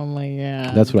 God. Oh my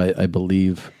God. That's what I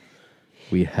believe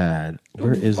we had.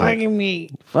 Where is it? Fucking me.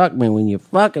 Fuck me when you're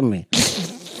fucking me.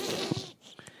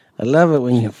 I love it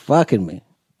when you're fucking me.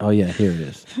 Oh yeah, here it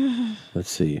is. Let's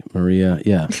see, Maria.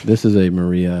 Yeah, this is a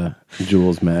Maria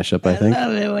Jules mashup, I think. I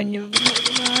love it when you.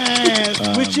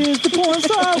 Which is the porn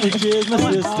star? Which is my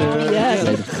sister?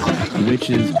 Yes. Which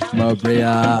is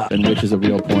Maria, and which is a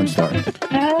real porn star?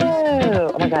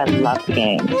 Oh my God, I love the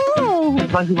game.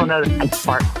 Most people know that I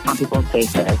fart on people's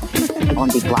faces. I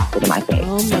want to be blasted in my face.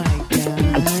 Oh my God.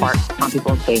 I fart on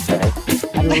people's faces.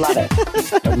 I love it.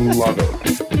 I love it.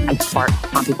 I fart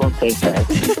on people's faces.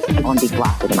 I want to be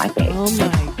blasted in my face. Oh my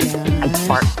God. I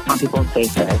fart on people's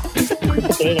faces. Quit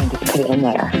debating, just put it in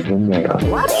there.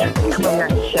 What? Come over here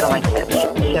and shit on my tits.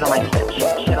 Shit on my tits.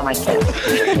 Shit on my tits.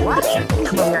 What?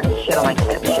 Come over here and shit on my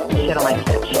tits. Shit on my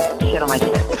tits. Shit on my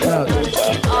tits.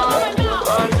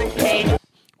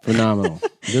 Phenomenal.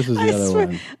 This is the other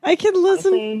one. I can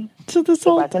listen to this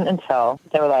whole. It wasn't until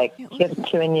they were like, you have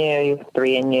 2 in you, you have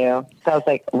 3 in you. So I was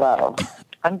like, whoa,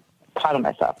 I'm proud of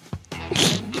myself.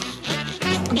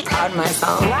 I'm proud of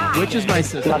myself. Which is my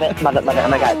sister? Love it, love it, love it. Oh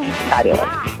my God, fabulous.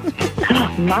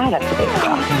 My, that's a big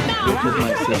Which is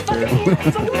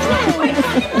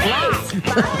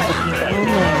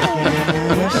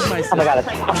my sister? Oh my God, it's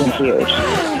fucking huge.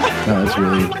 No, it's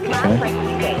really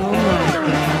okay.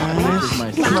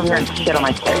 Come over here and shit on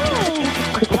my tits.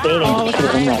 Quit debating, just put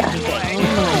it in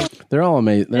there. They're all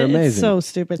amazing. They're amazing. It's so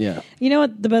stupid. Yeah. You know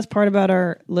what the best part about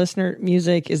our listener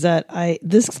music is that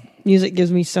this music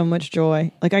gives me so much joy.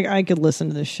 Like I could listen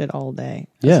to this shit all day.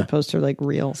 Yeah. As opposed to like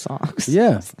real songs.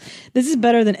 Yeah. This is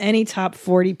better than any top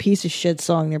 40 piece of shit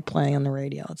song they're playing on the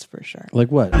radio. That's for sure.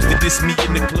 Like what? Used to diss me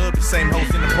in the club, the same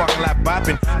hoes in the parking lot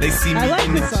bopping. They see me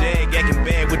in the Jag, acting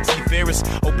bad with T. Ferris.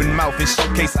 Open mouth and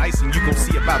showcase ice, and you gon'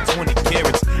 see about 20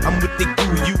 carats. I'm with the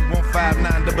guru, you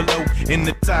 15900 in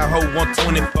the Tahoe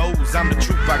 124s. I'm the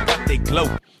truth, I got they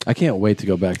glow. I can't wait to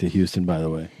go back to Houston, by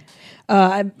the way.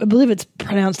 I believe it's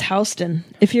pronounced Houston.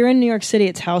 If you're in New York City,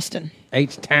 it's Houston.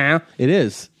 H-Town. It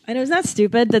is. I know, isn't that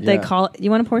stupid that they call it?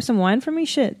 You want to pour some wine for me?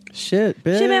 Shit, bitch.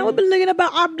 Shit, man, we've been looking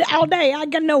about all day. I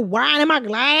got no wine in my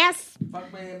glass.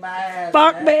 Fuck me in my ass.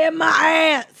 Fuck me in my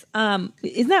ass.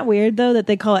 Isn't that weird though that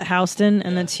they call it Houston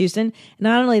and that's Houston?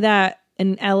 Not only that,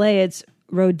 in LA it's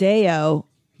rodeo,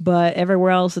 but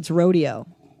everywhere else it's rodeo.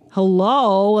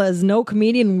 Hello, has no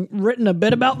comedian written a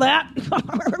bit about that?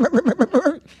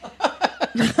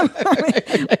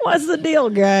 What's the deal,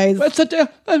 guys? What's the deal?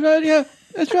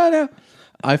 That's right now.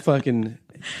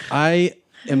 I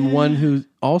am one who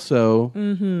also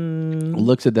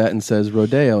looks at that and says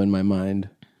rodeo in my mind.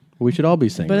 We should all be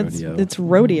saying but rodeo. It's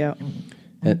rodeo.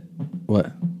 And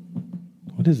what?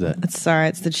 What is that? It's sorry,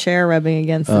 it's the chair rubbing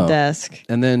against the desk.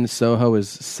 And then Soho is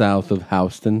south of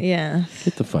Houston. Yeah.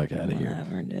 Get the fuck out of here.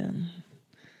 Whatever, dude.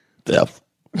 Death.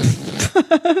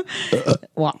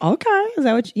 Well, okay. Is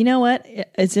that what you know? What?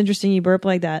 It's interesting you burp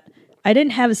like that. I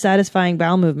didn't have a satisfying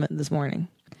bowel movement this morning.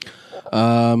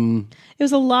 It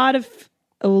was a lot of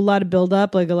build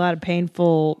up, like a lot of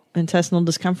painful intestinal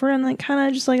discomfort, and then kind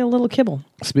of just like a little kibble.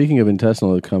 Speaking of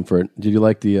intestinal discomfort, did you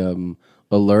like the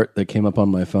alert that came up on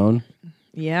my phone?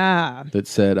 Yeah. That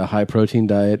said a high protein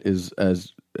diet is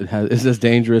as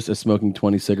dangerous as smoking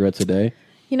 20 cigarettes a day.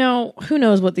 You know, who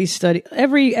knows what these studies...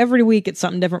 Every week it's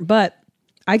something different, but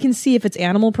I can see if it's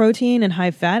animal protein and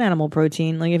high-fat animal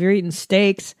protein. Like, if you're eating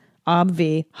steaks,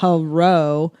 obvi,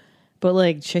 hello, but,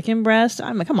 like, chicken breast,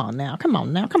 I'm like, come on now.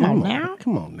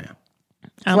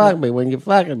 Fuck me when you're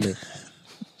fucking me.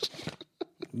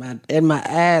 In my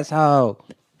asshole.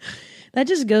 That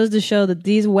just goes to show that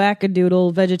these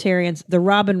wackadoodle vegetarians, the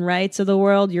Robin Wrights of the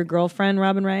world, your girlfriend,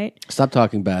 Robin Wright. Stop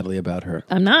talking badly about her.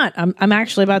 I'm not. I'm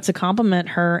actually about to compliment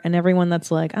her and everyone that's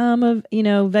like, I'm a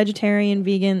vegetarian,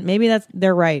 vegan. Maybe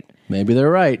they're right. Maybe they're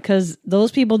right. Because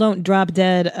those people don't drop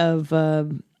dead of,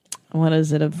 what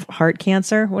is it, of heart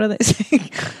cancer? What are they saying?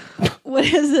 What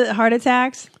is it? Heart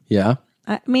attacks? Yeah.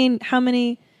 I mean, how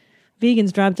many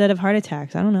vegans drop dead of heart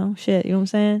attacks? I don't know. Shit. You know what I'm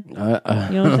saying? You know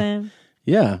what I'm saying?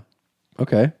 Yeah.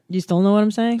 Okay. You still know what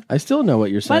I'm saying? I still know what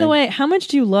you're saying. By the way, how much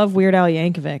do you love Weird Al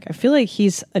Yankovic? I feel like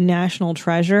he's a national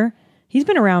treasure. He's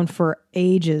been around for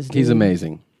ages. Dude. He's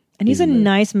amazing. And he's a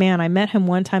nice man. I met him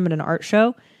one time at an art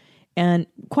show, and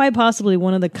quite possibly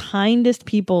one of the kindest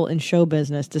people in show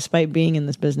business, despite being in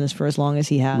this business for as long as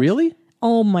he has. Really?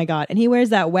 Oh my God. And he wears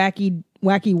that wacky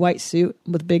white suit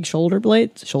with big shoulder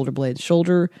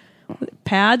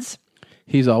pads.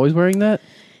 He's always wearing that?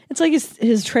 It's like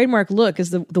his trademark look is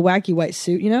the wacky white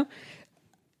suit, you know?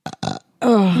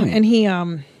 And he,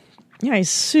 he's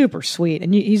super sweet.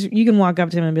 And you can walk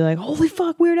up to him and be like, holy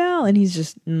fuck, Weird Al. And he's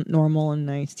just normal and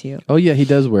nice to you. Oh, yeah, he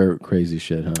does wear crazy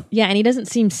shit, huh? Yeah, and he doesn't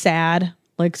seem sad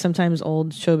like sometimes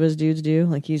old showbiz dudes do.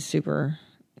 Like he's super,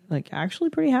 actually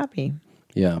pretty happy.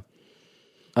 Yeah.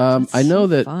 I know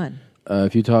that fun.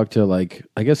 If you talk to,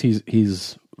 I guess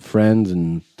he's friends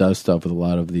and does stuff with a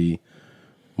lot of the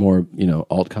more,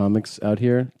 alt comics out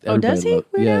here. Oh, does he?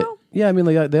 Yeah, I mean,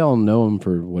 they all know him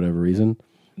for whatever reason,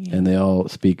 and they all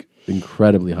speak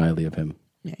incredibly highly of him.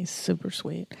 Yeah, he's super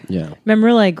sweet. Yeah.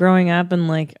 Remember, growing up and,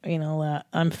 that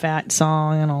I'm Fat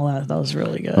song and all that? That was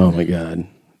really good. Oh, my God.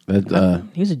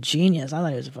 He was a genius. I thought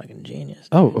he was a fucking genius.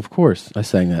 Oh, of course. I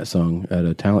sang that song at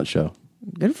a talent show.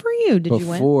 Good for you. Did you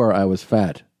win? Before I was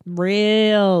fat.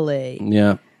 Really?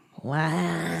 Yeah.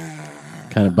 Wow.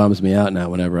 Kind of bums me out now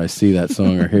whenever I see that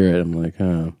song or hear it. I'm like,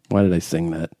 oh, why did I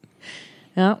sing that?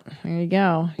 Oh, there you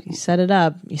go. You set it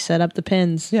up. You set up the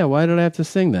pins. Yeah, why did I have to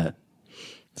sing that?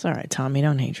 It's all right, Tommy.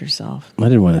 Don't hate yourself. I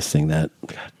didn't want to sing that.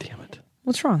 God damn it.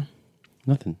 What's wrong?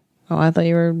 Nothing. Oh, I thought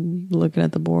you were looking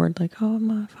at the board like, oh,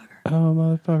 motherfucker. Oh,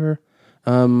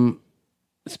 motherfucker.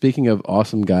 Speaking of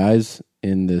awesome guys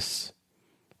in this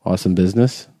awesome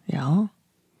business. Yeah.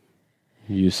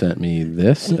 You sent me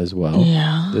this as well.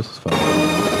 Yeah. This is fun.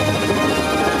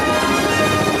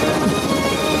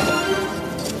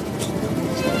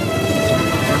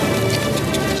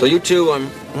 So you two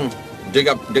dig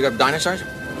up dinosaurs?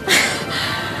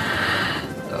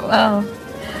 Well,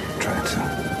 Try to.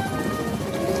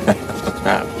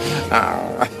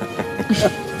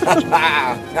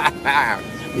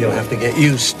 You'll have to get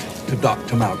used to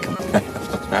Dr. Malcolm.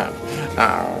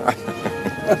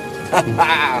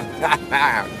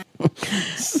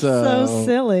 So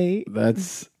silly.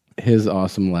 That's his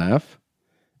awesome laugh.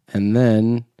 And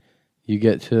then you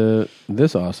get to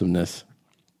this awesomeness.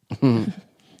 Is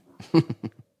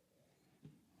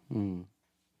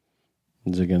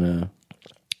it gonna...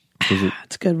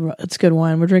 It's good. It's a good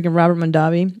wine. We're drinking Robert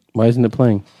Mondavi. Why isn't it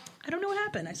playing? I don't know what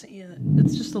happened. I sent you.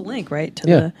 It's just the link, right? To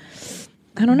the.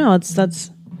 I don't know. It's a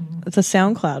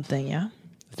SoundCloud thing. Yeah.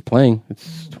 It's playing.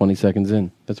 It's 20 seconds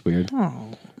in. That's weird.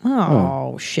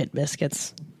 Oh, shit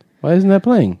biscuits. Why isn't that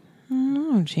playing? I don't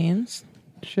know, James.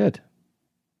 Shit.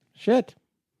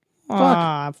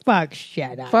 Fuck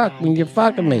shit. Fuck me. You're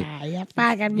fucking me. You're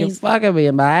fucking me. You're fucking me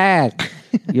in my ass.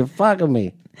 You're fucking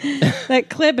me. That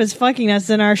clip is fucking us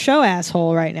in our show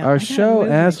asshole right now. Our show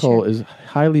asshole is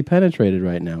highly penetrated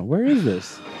right now. Where is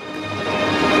this? Is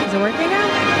it working now?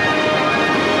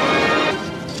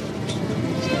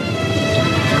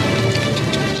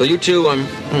 So you two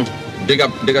dig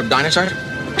up dinosaurs?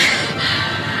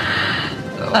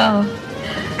 well.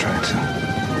 Try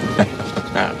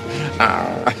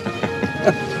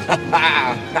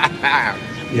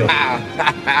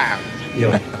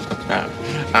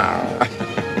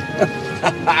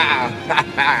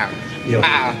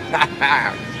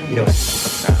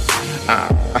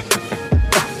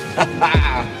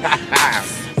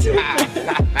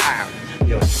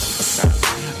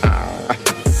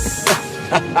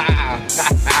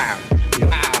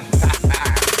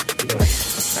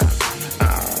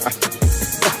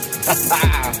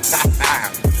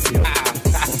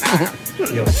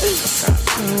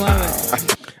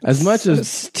As much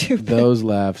as those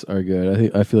laughs are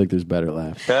good, I feel like there's better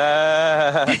laughs.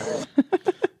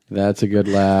 That's a good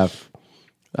laugh.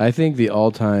 I think the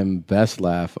all-time best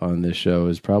laugh on this show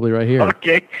is probably right here.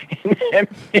 Okay.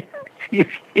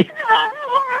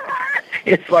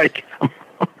 It's like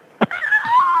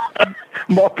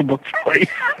multiple choice.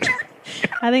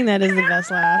 I think that is the best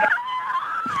laugh.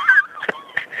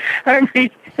 I mean,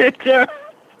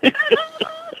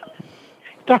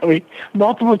 Tommy,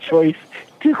 multiple choice,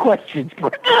 2 questions.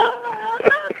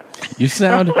 You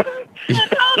sound...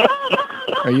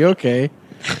 Are you okay?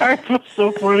 That was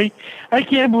so funny. I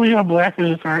can't believe I'm laughing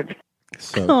this hard.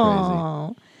 So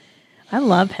crazy. I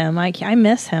love him. I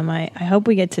miss him. I hope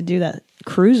we get to do that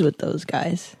cruise with those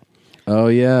guys. Oh,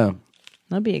 yeah.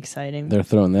 That'd be exciting. They're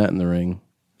throwing that in the ring.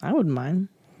 I wouldn't mind.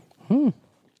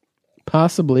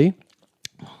 Possibly.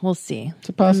 We'll see. It's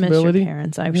a possibility. I miss your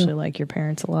parents. I actually like your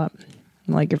parents a lot.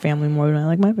 I like your family more than I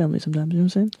like my family sometimes. You know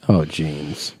what I'm saying? Oh,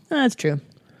 jeans. That's true.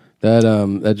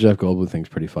 That Jeff Goldblum thing's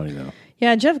pretty funny, though.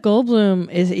 Yeah, Jeff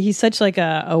Goldblum, he's such like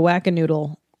a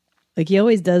whack-a-noodle. Like, he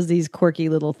always does these quirky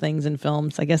little things in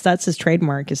films. I guess that's his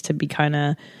trademark, is to be kind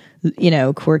of,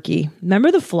 quirky.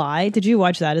 Remember The Fly? Did you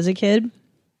watch that as a kid?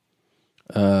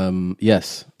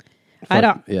 Yes. I had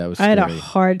a scary.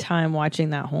 hard time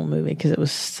watching that whole movie because it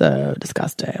was so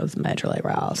disgusting. It was majorly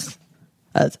roused.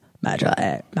 It's major.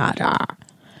 My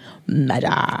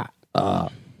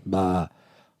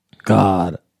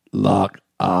God, luck,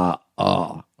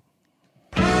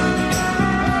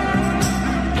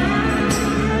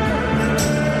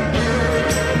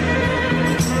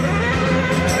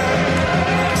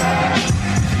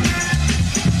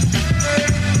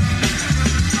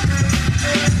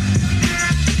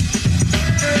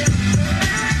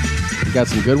 You got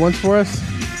some good ones for us?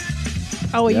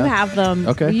 Oh, well, Yeah. you have them.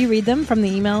 Okay. Will you read them from the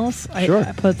emails? Sure.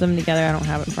 I put them together. I don't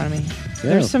have it in front of me.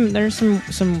 Yeah. There's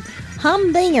some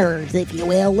humdingers, if you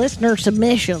will, listener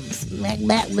submissions.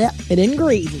 It ain't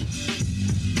greasy.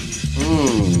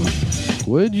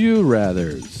 Would you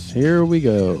rathers? Here we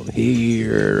go.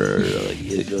 Here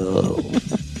you go.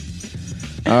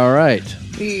 All right.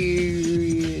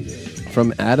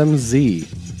 From Adam Z.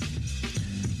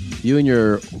 You and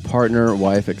your partner,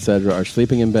 wife, etc. are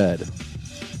sleeping in bed.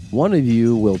 One of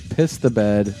you will piss the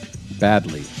bed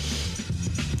badly.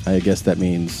 I guess that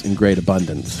means in great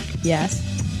abundance.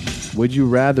 Yes. Would you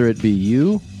rather it be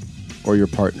you or your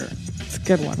partner? It's a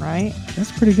good one, right?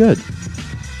 That's pretty good.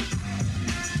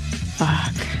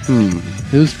 Fuck.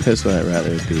 Whose piss would I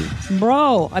rather it be?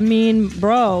 Bro.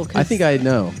 'Cause- I think I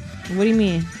know. What do you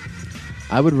mean?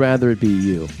 I would rather it be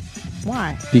you.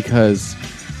 Why? Because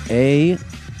A,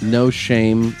 no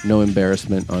shame, no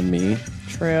embarrassment on me.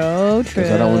 True. Because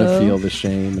I don't want to feel the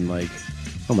shame and like,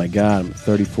 oh my God, I'm a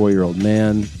 34-year-old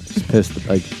man. Just pissed.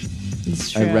 Like,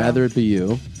 It's true. I'd rather it be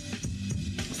you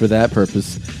for that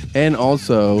purpose. And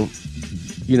also,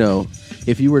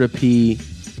 if you were to pee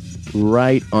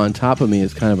right on top of me,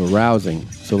 it's kind of arousing.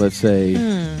 So let's say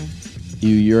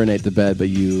you urinate the bed, but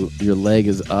your leg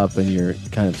is up and you're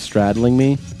kind of straddling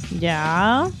me.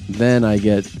 Yeah. Then I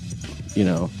get,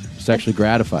 sexually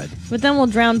gratified. But then we'll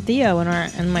drown Theo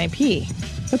in my pee.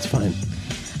 That's fine.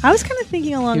 I was kind of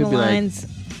thinking along He the would be like- lines.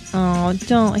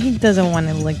 He doesn't want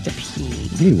to lick the pee.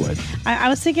 He would. I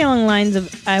was thinking along the lines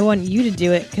of, I want you to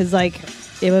do it because, like,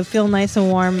 it would feel nice and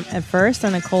warm at first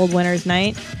on a cold winter's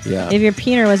night. Yeah. If your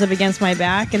peener was up against my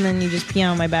back and then you just pee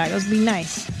on my back, it would be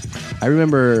nice. I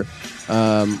remember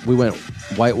we went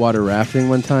whitewater rafting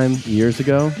one time years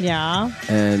ago. Yeah.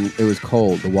 And it was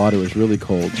cold. The water was really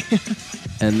cold.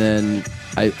 And then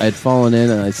I'd fallen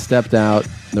in and I stepped out.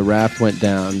 The raft went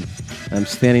down. I'm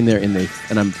standing there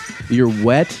you're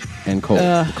wet and cold.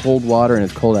 Cold water and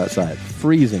it's cold outside.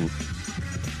 Freezing.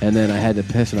 And then I had to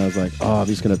piss and I was like, I'm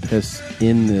just going to piss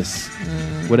in this,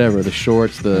 whatever, the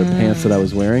shorts, the pants that I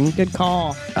was wearing. Good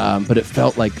call. But it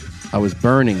felt like I was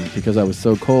burning because I was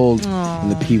so cold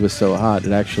and the pee was so hot.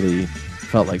 It actually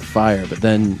felt like fire. But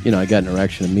then, I got an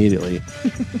erection immediately.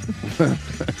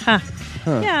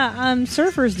 Yeah,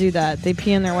 surfers do that. They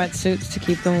pee in their wetsuits to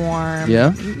keep them warm.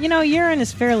 Yeah? Urine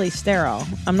is fairly sterile.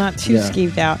 I'm not too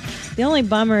skeeved out. The only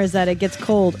bummer is that it gets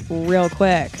cold real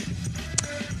quick.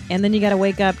 And then you got to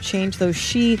wake up, change those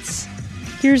sheets.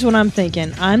 Here's what I'm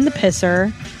thinking. I'm the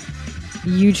pisser.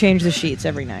 You change the sheets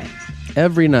every night.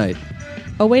 Every night.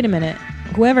 Oh, wait a minute.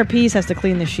 Whoever pees has to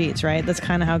clean the sheets, right? That's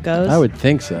kind of how it goes? I would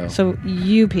think so. So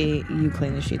you pee, you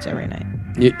clean the sheets every night.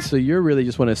 So you really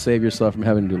just want to save yourself from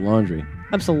having to do laundry.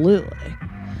 Absolutely.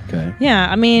 Okay.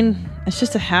 Yeah, it's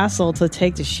just a hassle to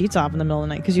take the sheets off in the middle of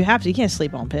the night because you have to. You can't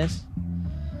sleep on piss.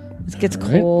 It gets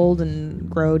cold and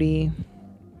grody.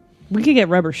 We could get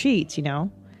rubber sheets,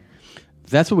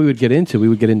 That's what we would get into. We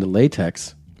would get into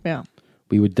latex. Yeah.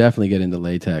 We would definitely get into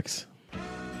latex.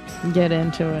 Get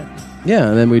into it. Yeah,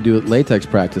 and then we do latex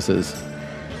practices.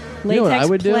 Latex what I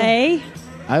would play? do?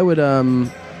 I would,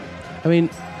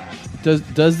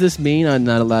 does this mean I'm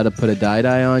not allowed to put a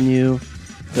dye on you?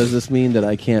 Does this mean that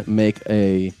I can't make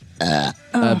a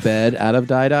bed out of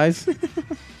dyes?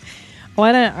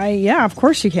 Why don't I? Yeah, of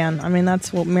course you can. I mean,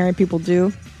 that's what married people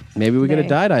do. Maybe we get a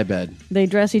dye bed. They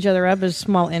dress each other up as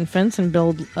small infants and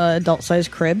build adult-sized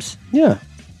cribs. Yeah.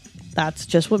 That's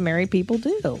just what married people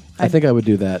do. I think I would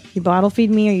do that. You bottle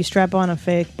feed me or you strap on a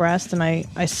fake breast and I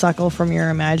suckle from your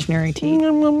imaginary teeth.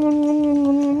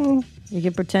 You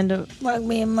can pretend to fuck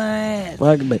me in my ass.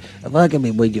 Fucking me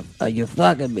when you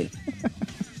fucking me.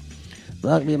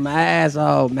 Fuck me in my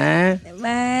asshole, man.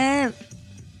 Man.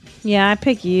 Yeah, I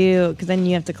pick you because then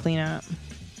you have to clean up.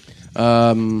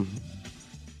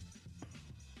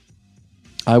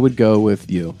 I would go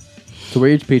with you. So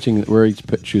we're each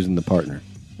choosing the partner.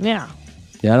 Yeah.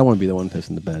 Yeah, I don't want to be the one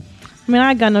pissing the bed. I mean,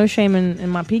 I got no shame in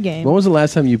my pee game. When was the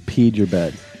last time you peed your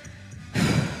bed?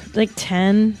 Like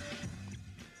 10.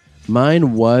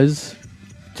 Mine was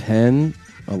 10,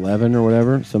 11 or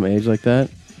whatever, some age like that.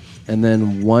 And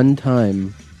then one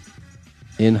time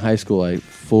in high school, I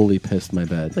fully pissed my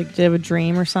bed. Like, did you have a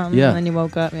dream or something? Yeah. And then you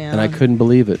woke up, yeah. And I couldn't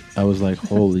believe it. I was like,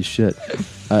 holy shit.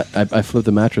 I flipped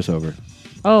the mattress over.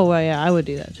 Oh, well, yeah, I would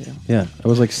do that too. Yeah. I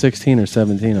was like 16 or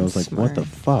 17. I was like, Smart. what the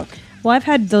fuck? Well, I've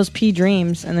had those pee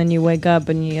dreams, and then you wake up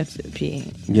and you have to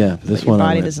pee. Yeah, this But your one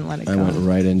body doesn't let it I go. went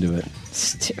right into it.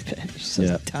 Stupid. You're so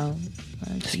Yeah. dumb.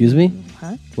 Excuse me?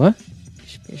 Huh? What? You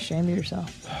should be ashamed of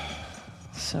yourself.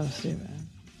 So stupid.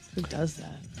 Who does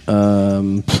that?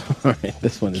 All right,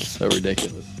 this one is so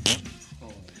ridiculous.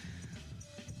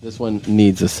 This one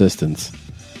needs assistance.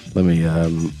 Let me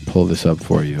pull this up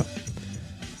for you.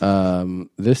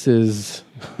 This is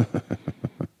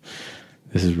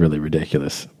this is really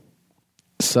ridiculous.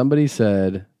 Somebody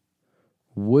said,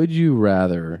 "Would you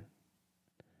rather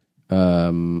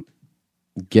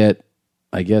get,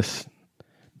 I guess,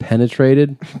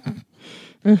 penetrated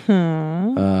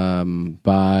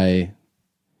by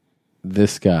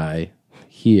this guy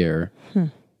here?"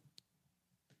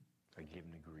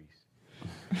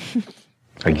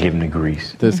 I give him the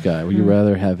grease. This guy. Would you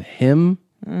rather have him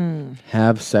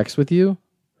have sex with you?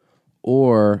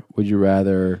 Or would you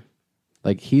rather,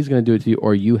 like, he's going to do it to you,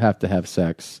 or you have to have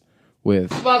sex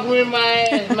with Fuck me in my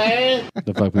ass, man.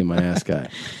 the fuck me in my ass guy?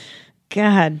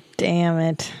 God damn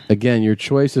it. Again, your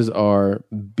choices are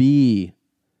be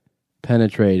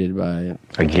penetrated by...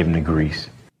 I give him the grease.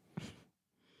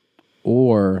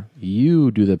 Or you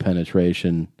do the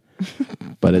penetration,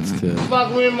 but it's to...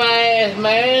 Fuck me in my ass,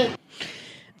 man.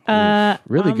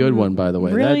 Really good one, by the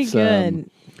way. Really good.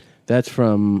 That's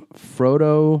from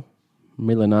Frodo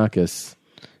Milanakis.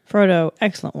 Frodo,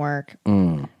 excellent work.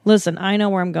 Listen, I know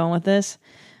where I'm going with this.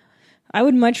 I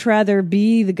would much rather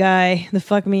be the guy, the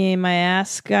fuck me in my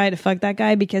ass guy, to fuck that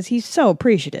guy because he's so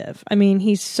appreciative. I mean,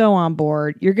 he's so on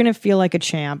board. You're going to feel like a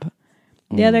champ.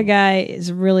 The other guy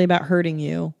is really about hurting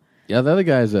you. Yeah, the other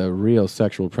guy's a real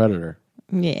sexual predator.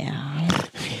 Yeah.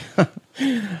 I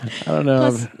don't know.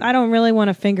 Plus, I don't really want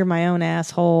to finger my own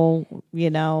asshole, you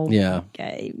know. Yeah.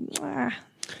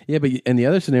 Yeah, but in the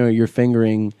other scenario, you're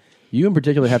fingering, you in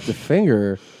particular have to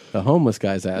finger the homeless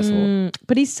guy's asshole.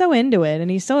 But he's so into it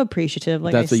and he's so appreciative.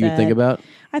 Like That's I what you said. think about?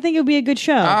 I think it would be a good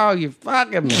show. Oh, you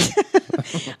fucking me.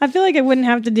 I feel like I wouldn't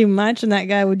have to do much and that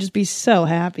guy would just be so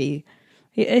happy.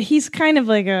 He's kind of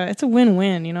like it's a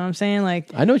win-win, you know what I'm saying?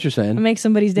 Like, I know what you're saying. Make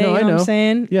somebody's day, No, you I know what know. I'm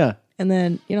saying? Yeah. And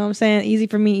then, you know what I'm saying? Easy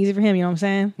for me, easy for him, you know what I'm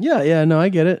saying? Yeah, no, I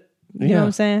get it. You know what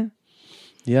I'm saying?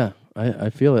 Yeah,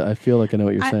 I feel it. I feel like I know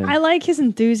what you're saying. I like his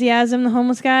enthusiasm, the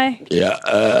homeless guy.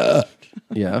 Yeah.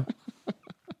 Yeah.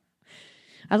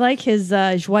 I like his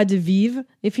joie de vivre,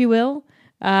 if you will.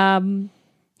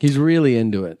 He's really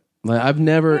into it. Like, I've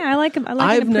never... Yeah, I like him. I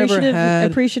like an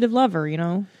appreciative lover, you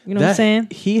know? You know what I'm saying?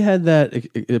 He had that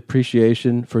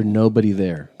appreciation for nobody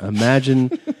there. Imagine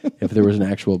if there was an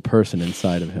actual person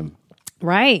inside of him.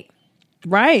 Right.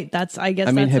 That's, I guess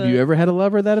I mean, have you ever had a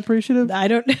lover that appreciative? I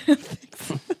don't...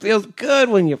 Feels good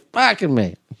when you're fucking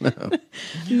me.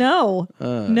 No.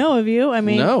 No, have you? I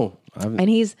mean... No. And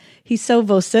he's so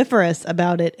vociferous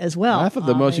about it as well. I thought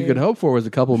the most you could hope for was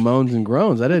a couple moans and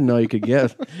groans. I didn't know you could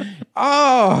get...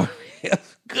 Oh,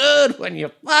 it's good when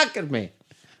you're fucking me.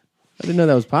 I didn't know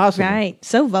that was possible. Right.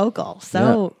 So vocal.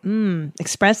 So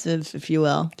expressive, if you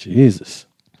will. Jesus.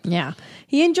 Yeah.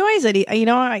 He enjoys it.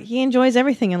 He enjoys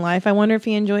everything in life. I wonder if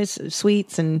he enjoys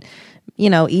sweets and,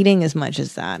 eating as much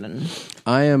as that. And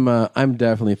I'm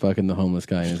definitely fucking the homeless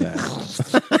guy in his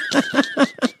ass.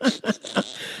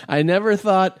 I never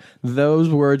thought those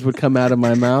words would come out of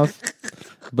my mouth,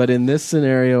 but in this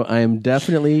scenario, I am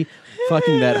definitely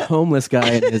fucking that homeless guy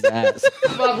in his ass.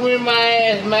 Fuck me in my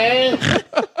ass, man.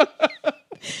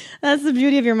 That's the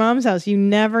beauty of your mom's house. You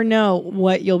never know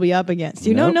what you'll be up against.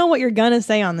 You don't know what you're going to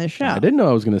say on this show. I didn't know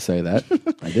I was going to say that.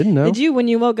 I didn't know. Did you when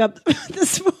you woke up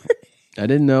this morning? I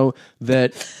didn't know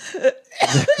that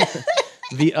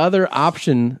The other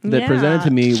option that presented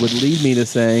to me would lead me to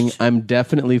saying, I'm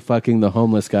definitely fucking the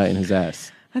homeless guy in his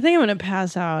ass. I think I'm going to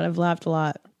pass out. I've laughed a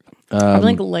lot. I'm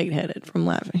like lightheaded from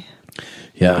laughing.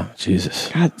 Yeah, Jesus.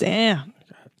 God damn.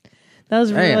 That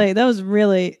was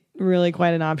really, really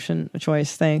quite an option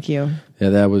choice. Thank you. Yeah,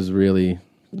 that was really...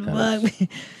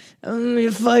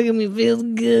 You're fucking me feels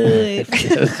good.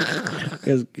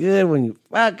 Feels good when you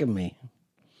fucking me.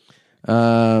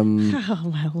 Oh,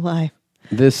 my life.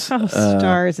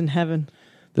 Stars in heaven.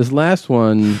 This last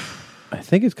one, I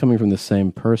think it's coming from the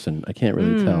same person. I can't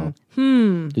really tell.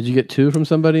 Did you get 2 from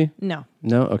somebody? No.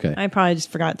 No? Okay. I probably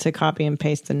just forgot to copy and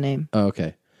paste the name. Oh,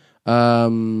 okay.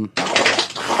 All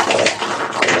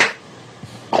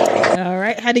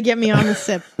right. Had to get me on the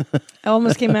sip. It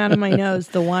almost came out of my nose.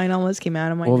 The wine almost came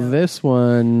out of my nose. Well, this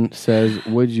one says,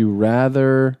 would you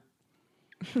rather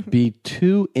be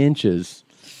 2 inches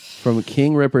from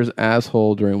King Ripper's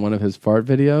asshole during one of his fart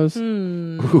videos?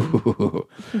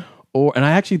 Or, and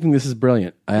I actually think this is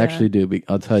brilliant. I actually do.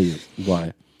 I'll tell you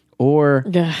why. Or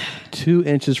 2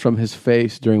 inches from his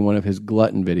face during one of his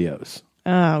glutton videos.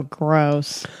 Oh,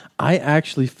 gross. I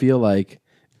actually feel like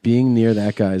being near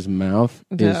that guy's mouth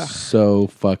is so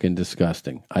fucking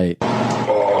disgusting.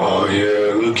 Oh,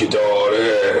 yeah, look at all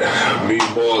that.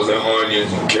 Meatballs and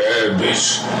onions and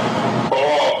cabbage.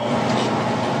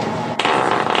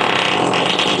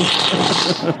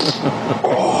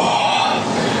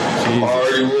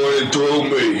 Already running through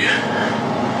me.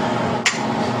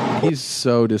 He's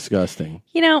so disgusting.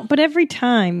 You know, but every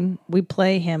time we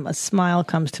play him, a smile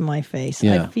comes to my face.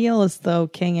 Yeah. I feel as though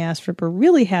King Ass Ripper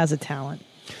really has a talent.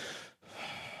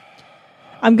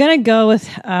 I'm going to go with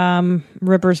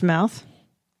Ripper's mouth.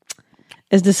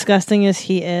 As disgusting as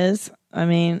he is, I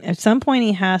mean, at some point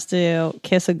he has to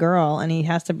kiss a girl and he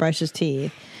has to brush his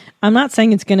teeth. I'm not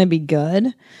saying it's going to be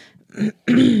good.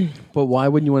 But why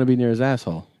wouldn't you want to be near his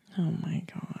asshole? Oh my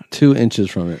God. 2 inches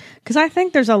from it. Because I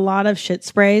think there's a lot of shit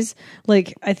sprays.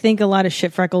 Like, I think a lot of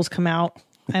shit freckles come out.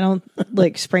 I don't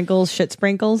like shit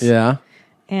sprinkles. Yeah.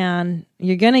 And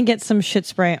you're going to get some shit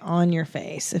spray on your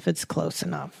face if it's close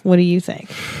enough. What do you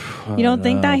think? You don't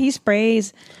think that he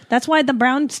sprays? That's why the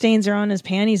brown stains are on his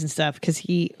panties and stuff, because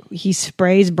he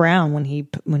sprays brown when he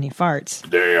farts.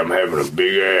 Damn, I'm having a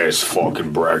big ass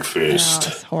fucking breakfast. Oh,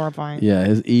 it's horrifying. Yeah,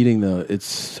 his eating though, it's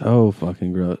so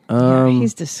fucking gross.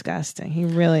 He's disgusting. He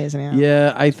really is an animal.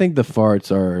 Yeah, I think the farts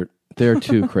they're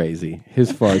too crazy.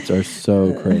 His farts are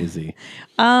so crazy.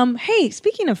 Hey,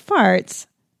 speaking of farts,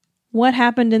 what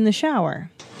happened in the shower?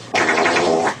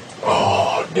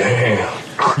 Oh, damn.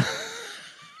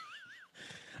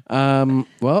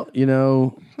 Well, you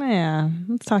know. Yeah,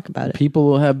 let's talk about it.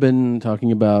 People have been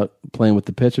talking about playing with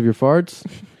the pitch of your farts.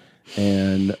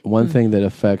 And one thing that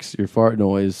affects your fart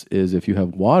noise is if you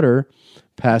have water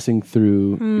passing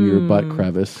through your butt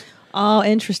crevice. Oh,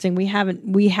 interesting. We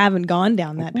haven't gone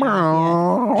down that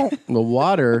path yet. The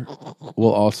water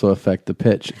will also affect the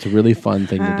pitch. It's a really fun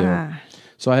thing to do.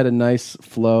 So I had a nice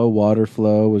water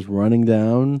flow was running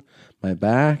down my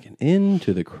back and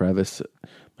into the crevice,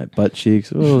 my butt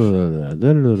cheeks. And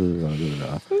then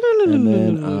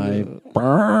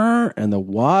and the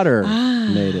water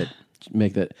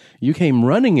make that. You came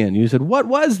running in. You said, "What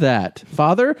was that,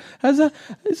 Father? Is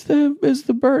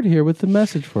the bird here with the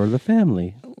message for the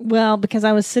family?" Well, because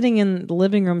I was sitting in the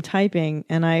living room typing,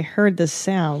 and I heard this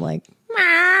sound like,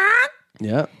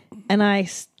 yeah, and I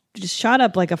just shot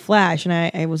up like a flash,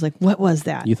 and I was like, "What was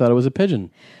that?" You thought it was a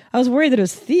pigeon. I was worried that it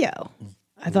was Theo.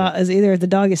 I thought it was either the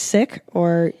dog is sick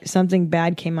or something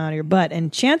bad came out of your butt,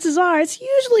 and chances are it's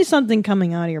usually something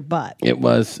coming out of your butt. It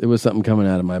was something coming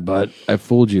out of my butt. I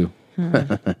fooled you. You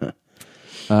have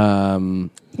a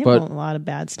lot of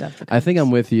bad stuff. I think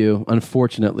I'm with you.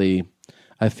 Unfortunately,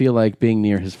 I feel like being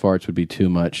near his farts would be too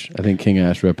much. I think King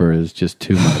Ass Ripper is just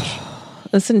too much.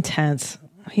 That's intense.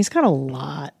 He's got a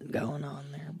lot going on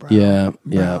there, bro. Yeah,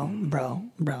 bro.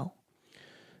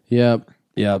 Yep.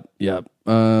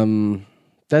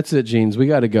 That's it, Jeans. We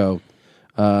got to go.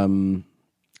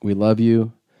 We love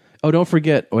you. Oh, don't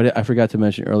forget what I forgot to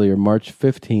mention earlier. March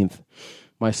 15th,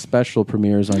 my special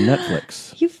premieres on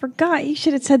Netflix. You forgot. You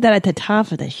should have said that at the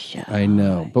top of the show. I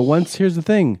know. But here's the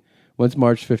thing. Once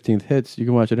March 15th hits, you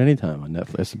can watch it anytime on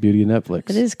Netflix. That's the beauty of Netflix.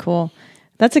 It is cool.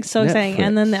 That's so exciting.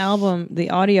 And then the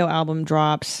audio album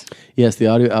drops. Yes, the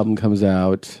audio album comes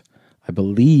out, I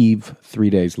believe, 3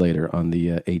 days later on the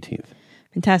 18th.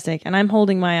 Fantastic. And I'm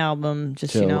holding my album,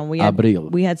 just, Till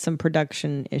we had some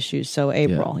production issues. So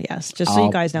April, yes. Just so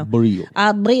you guys know.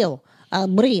 Abril.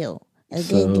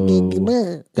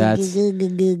 So that's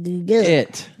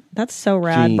it. That's so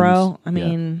rad, Jeans. bro. I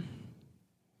mean,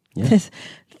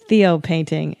 Theo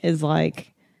painting is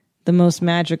like the most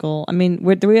magical. I mean,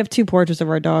 we have 2 portraits of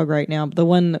our dog right now. But the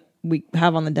one that we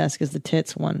have on the desk is the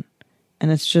tits one.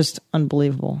 And it's just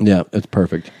unbelievable. Yeah, it's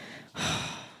perfect.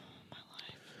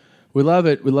 We love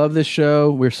it. We love this show.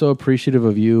 We're so appreciative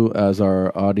of you as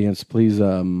our audience. Please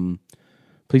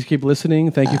keep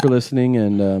listening. Thank you for listening.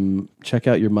 And check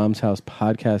out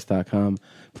yourmomshousepodcast.com.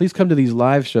 Please come to these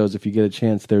live shows if you get a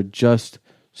chance. They're just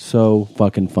so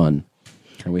fucking fun.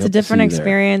 It's a different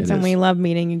experience, and we love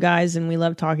meeting you guys, and we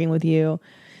love talking with you.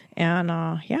 And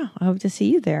I hope to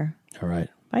see you there. All right.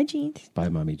 Bye, Jeans. Bye,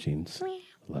 Mommy Jeans.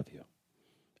 Love you.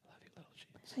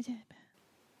 I did.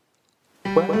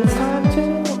 Well, it's time to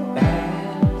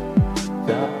end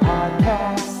the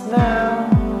podcast now.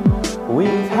 We've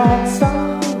had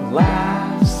some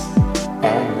laughs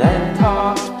and then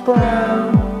talked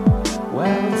brown.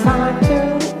 Well, it's time to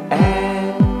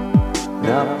end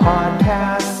the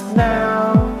podcast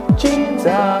now. Jeans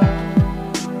up,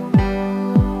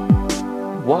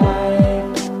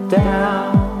 wipe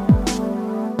down.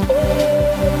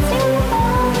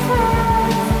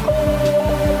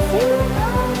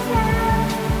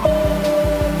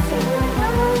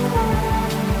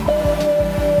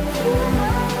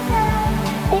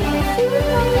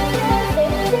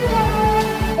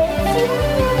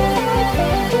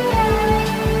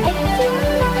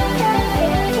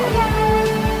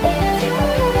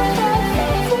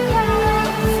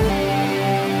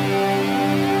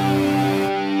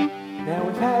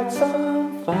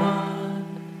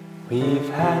 We've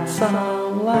had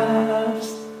some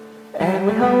laughs, and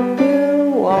we hope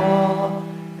you all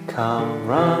come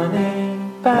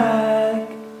running back.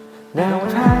 Now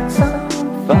we've had some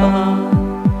fun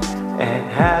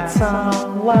and had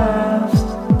some laughs,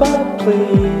 but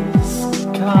please